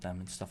 hooking up with them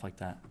and stuff like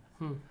that.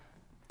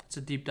 It's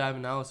a deep dive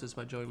analysis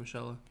by Joey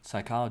Michella.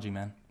 Psychology,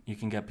 man. You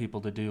can get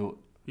people to do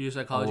You a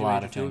psychology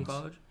major too in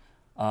college?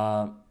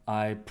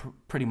 I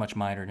pretty much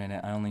minored in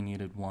it. I only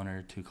needed 1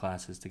 or 2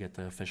 classes to get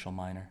the official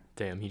minor.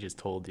 Damn, he just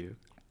told you.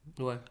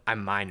 What? I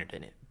minored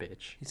in it,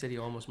 bitch. He said he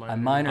almost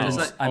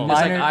minored. I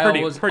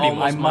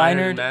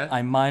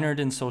minored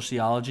in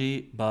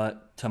sociology,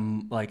 but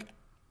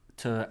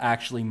to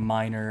actually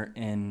minor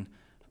in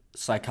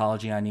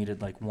psychology, I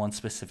needed like 1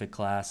 specific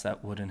class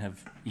that wouldn't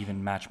have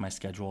even matched my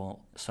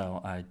schedule.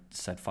 So I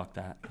said, fuck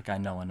that. Like, I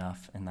know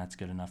enough, and that's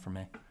good enough for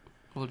me.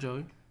 Well,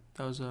 Joey,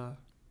 that was a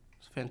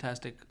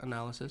fantastic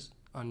analysis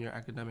on your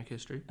academic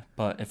history.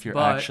 But if you're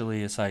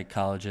actually a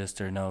psychologist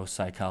or no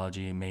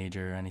psychology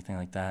major or anything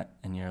like that,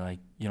 and you're like,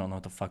 you don't know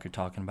what the fuck you're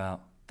talking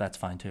about, that's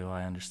fine too.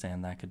 I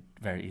understand that could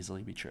very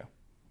easily be true.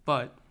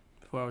 But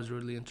before I was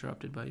rudely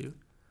interrupted by you,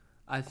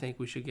 I think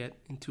we should get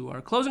into our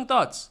closing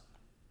thoughts.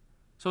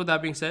 So with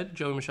that being said,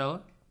 Joey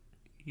Michella,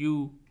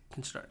 you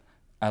can start.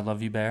 I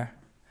love you, Bear.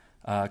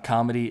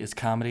 Comedy is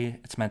comedy.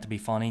 It's meant to be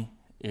funny.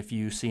 If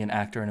you see an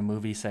actor in a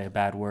movie say a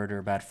bad word or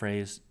a bad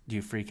phrase, do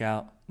you freak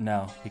out?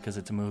 No, because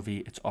it's a movie,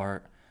 it's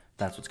art,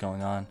 that's what's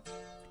going on.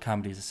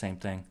 Comedy is the same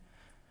thing.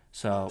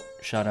 So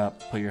shut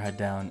up, put your head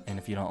down, and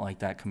if you don't like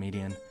that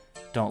comedian,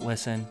 don't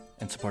listen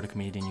and support a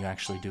comedian you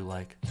actually do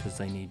like, because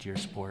they need your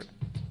support.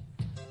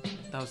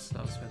 That was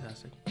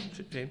fantastic.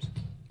 James?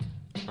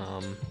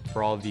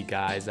 For all the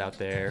guys out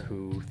there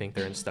who think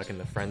they're stuck in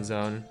the friend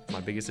zone,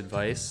 my biggest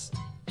advice,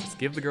 just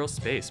give the girls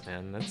space,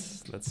 man.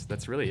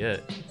 That's really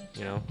it,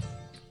 you know?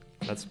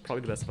 That's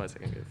probably the best advice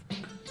I can give.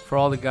 For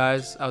all the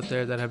guys out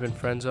there that have been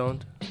friend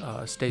zoned,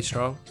 stay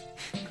strong.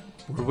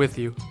 We're with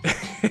you.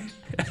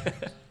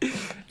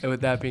 And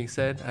with that being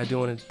said, I do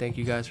want to thank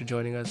you guys for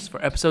joining us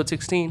for episode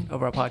 16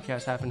 of our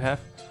podcast, Half and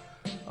Half.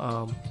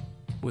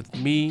 With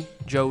me,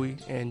 Joey,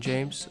 and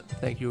James.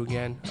 Thank you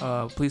again.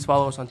 Please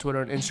follow us on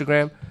Twitter and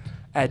Instagram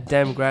at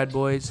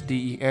DemGradBoys,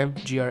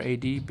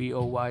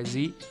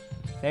 DemGradBoyz.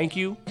 Thank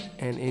you,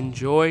 and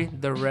enjoy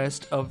the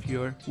rest of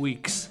your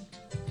weeks.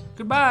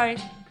 Goodbye.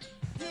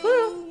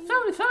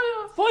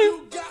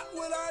 You got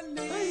what I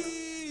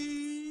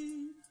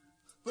need,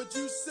 but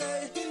you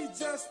say he's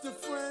just a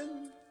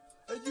friend,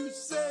 and you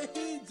say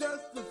he's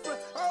just a friend.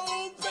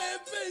 Oh,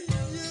 baby.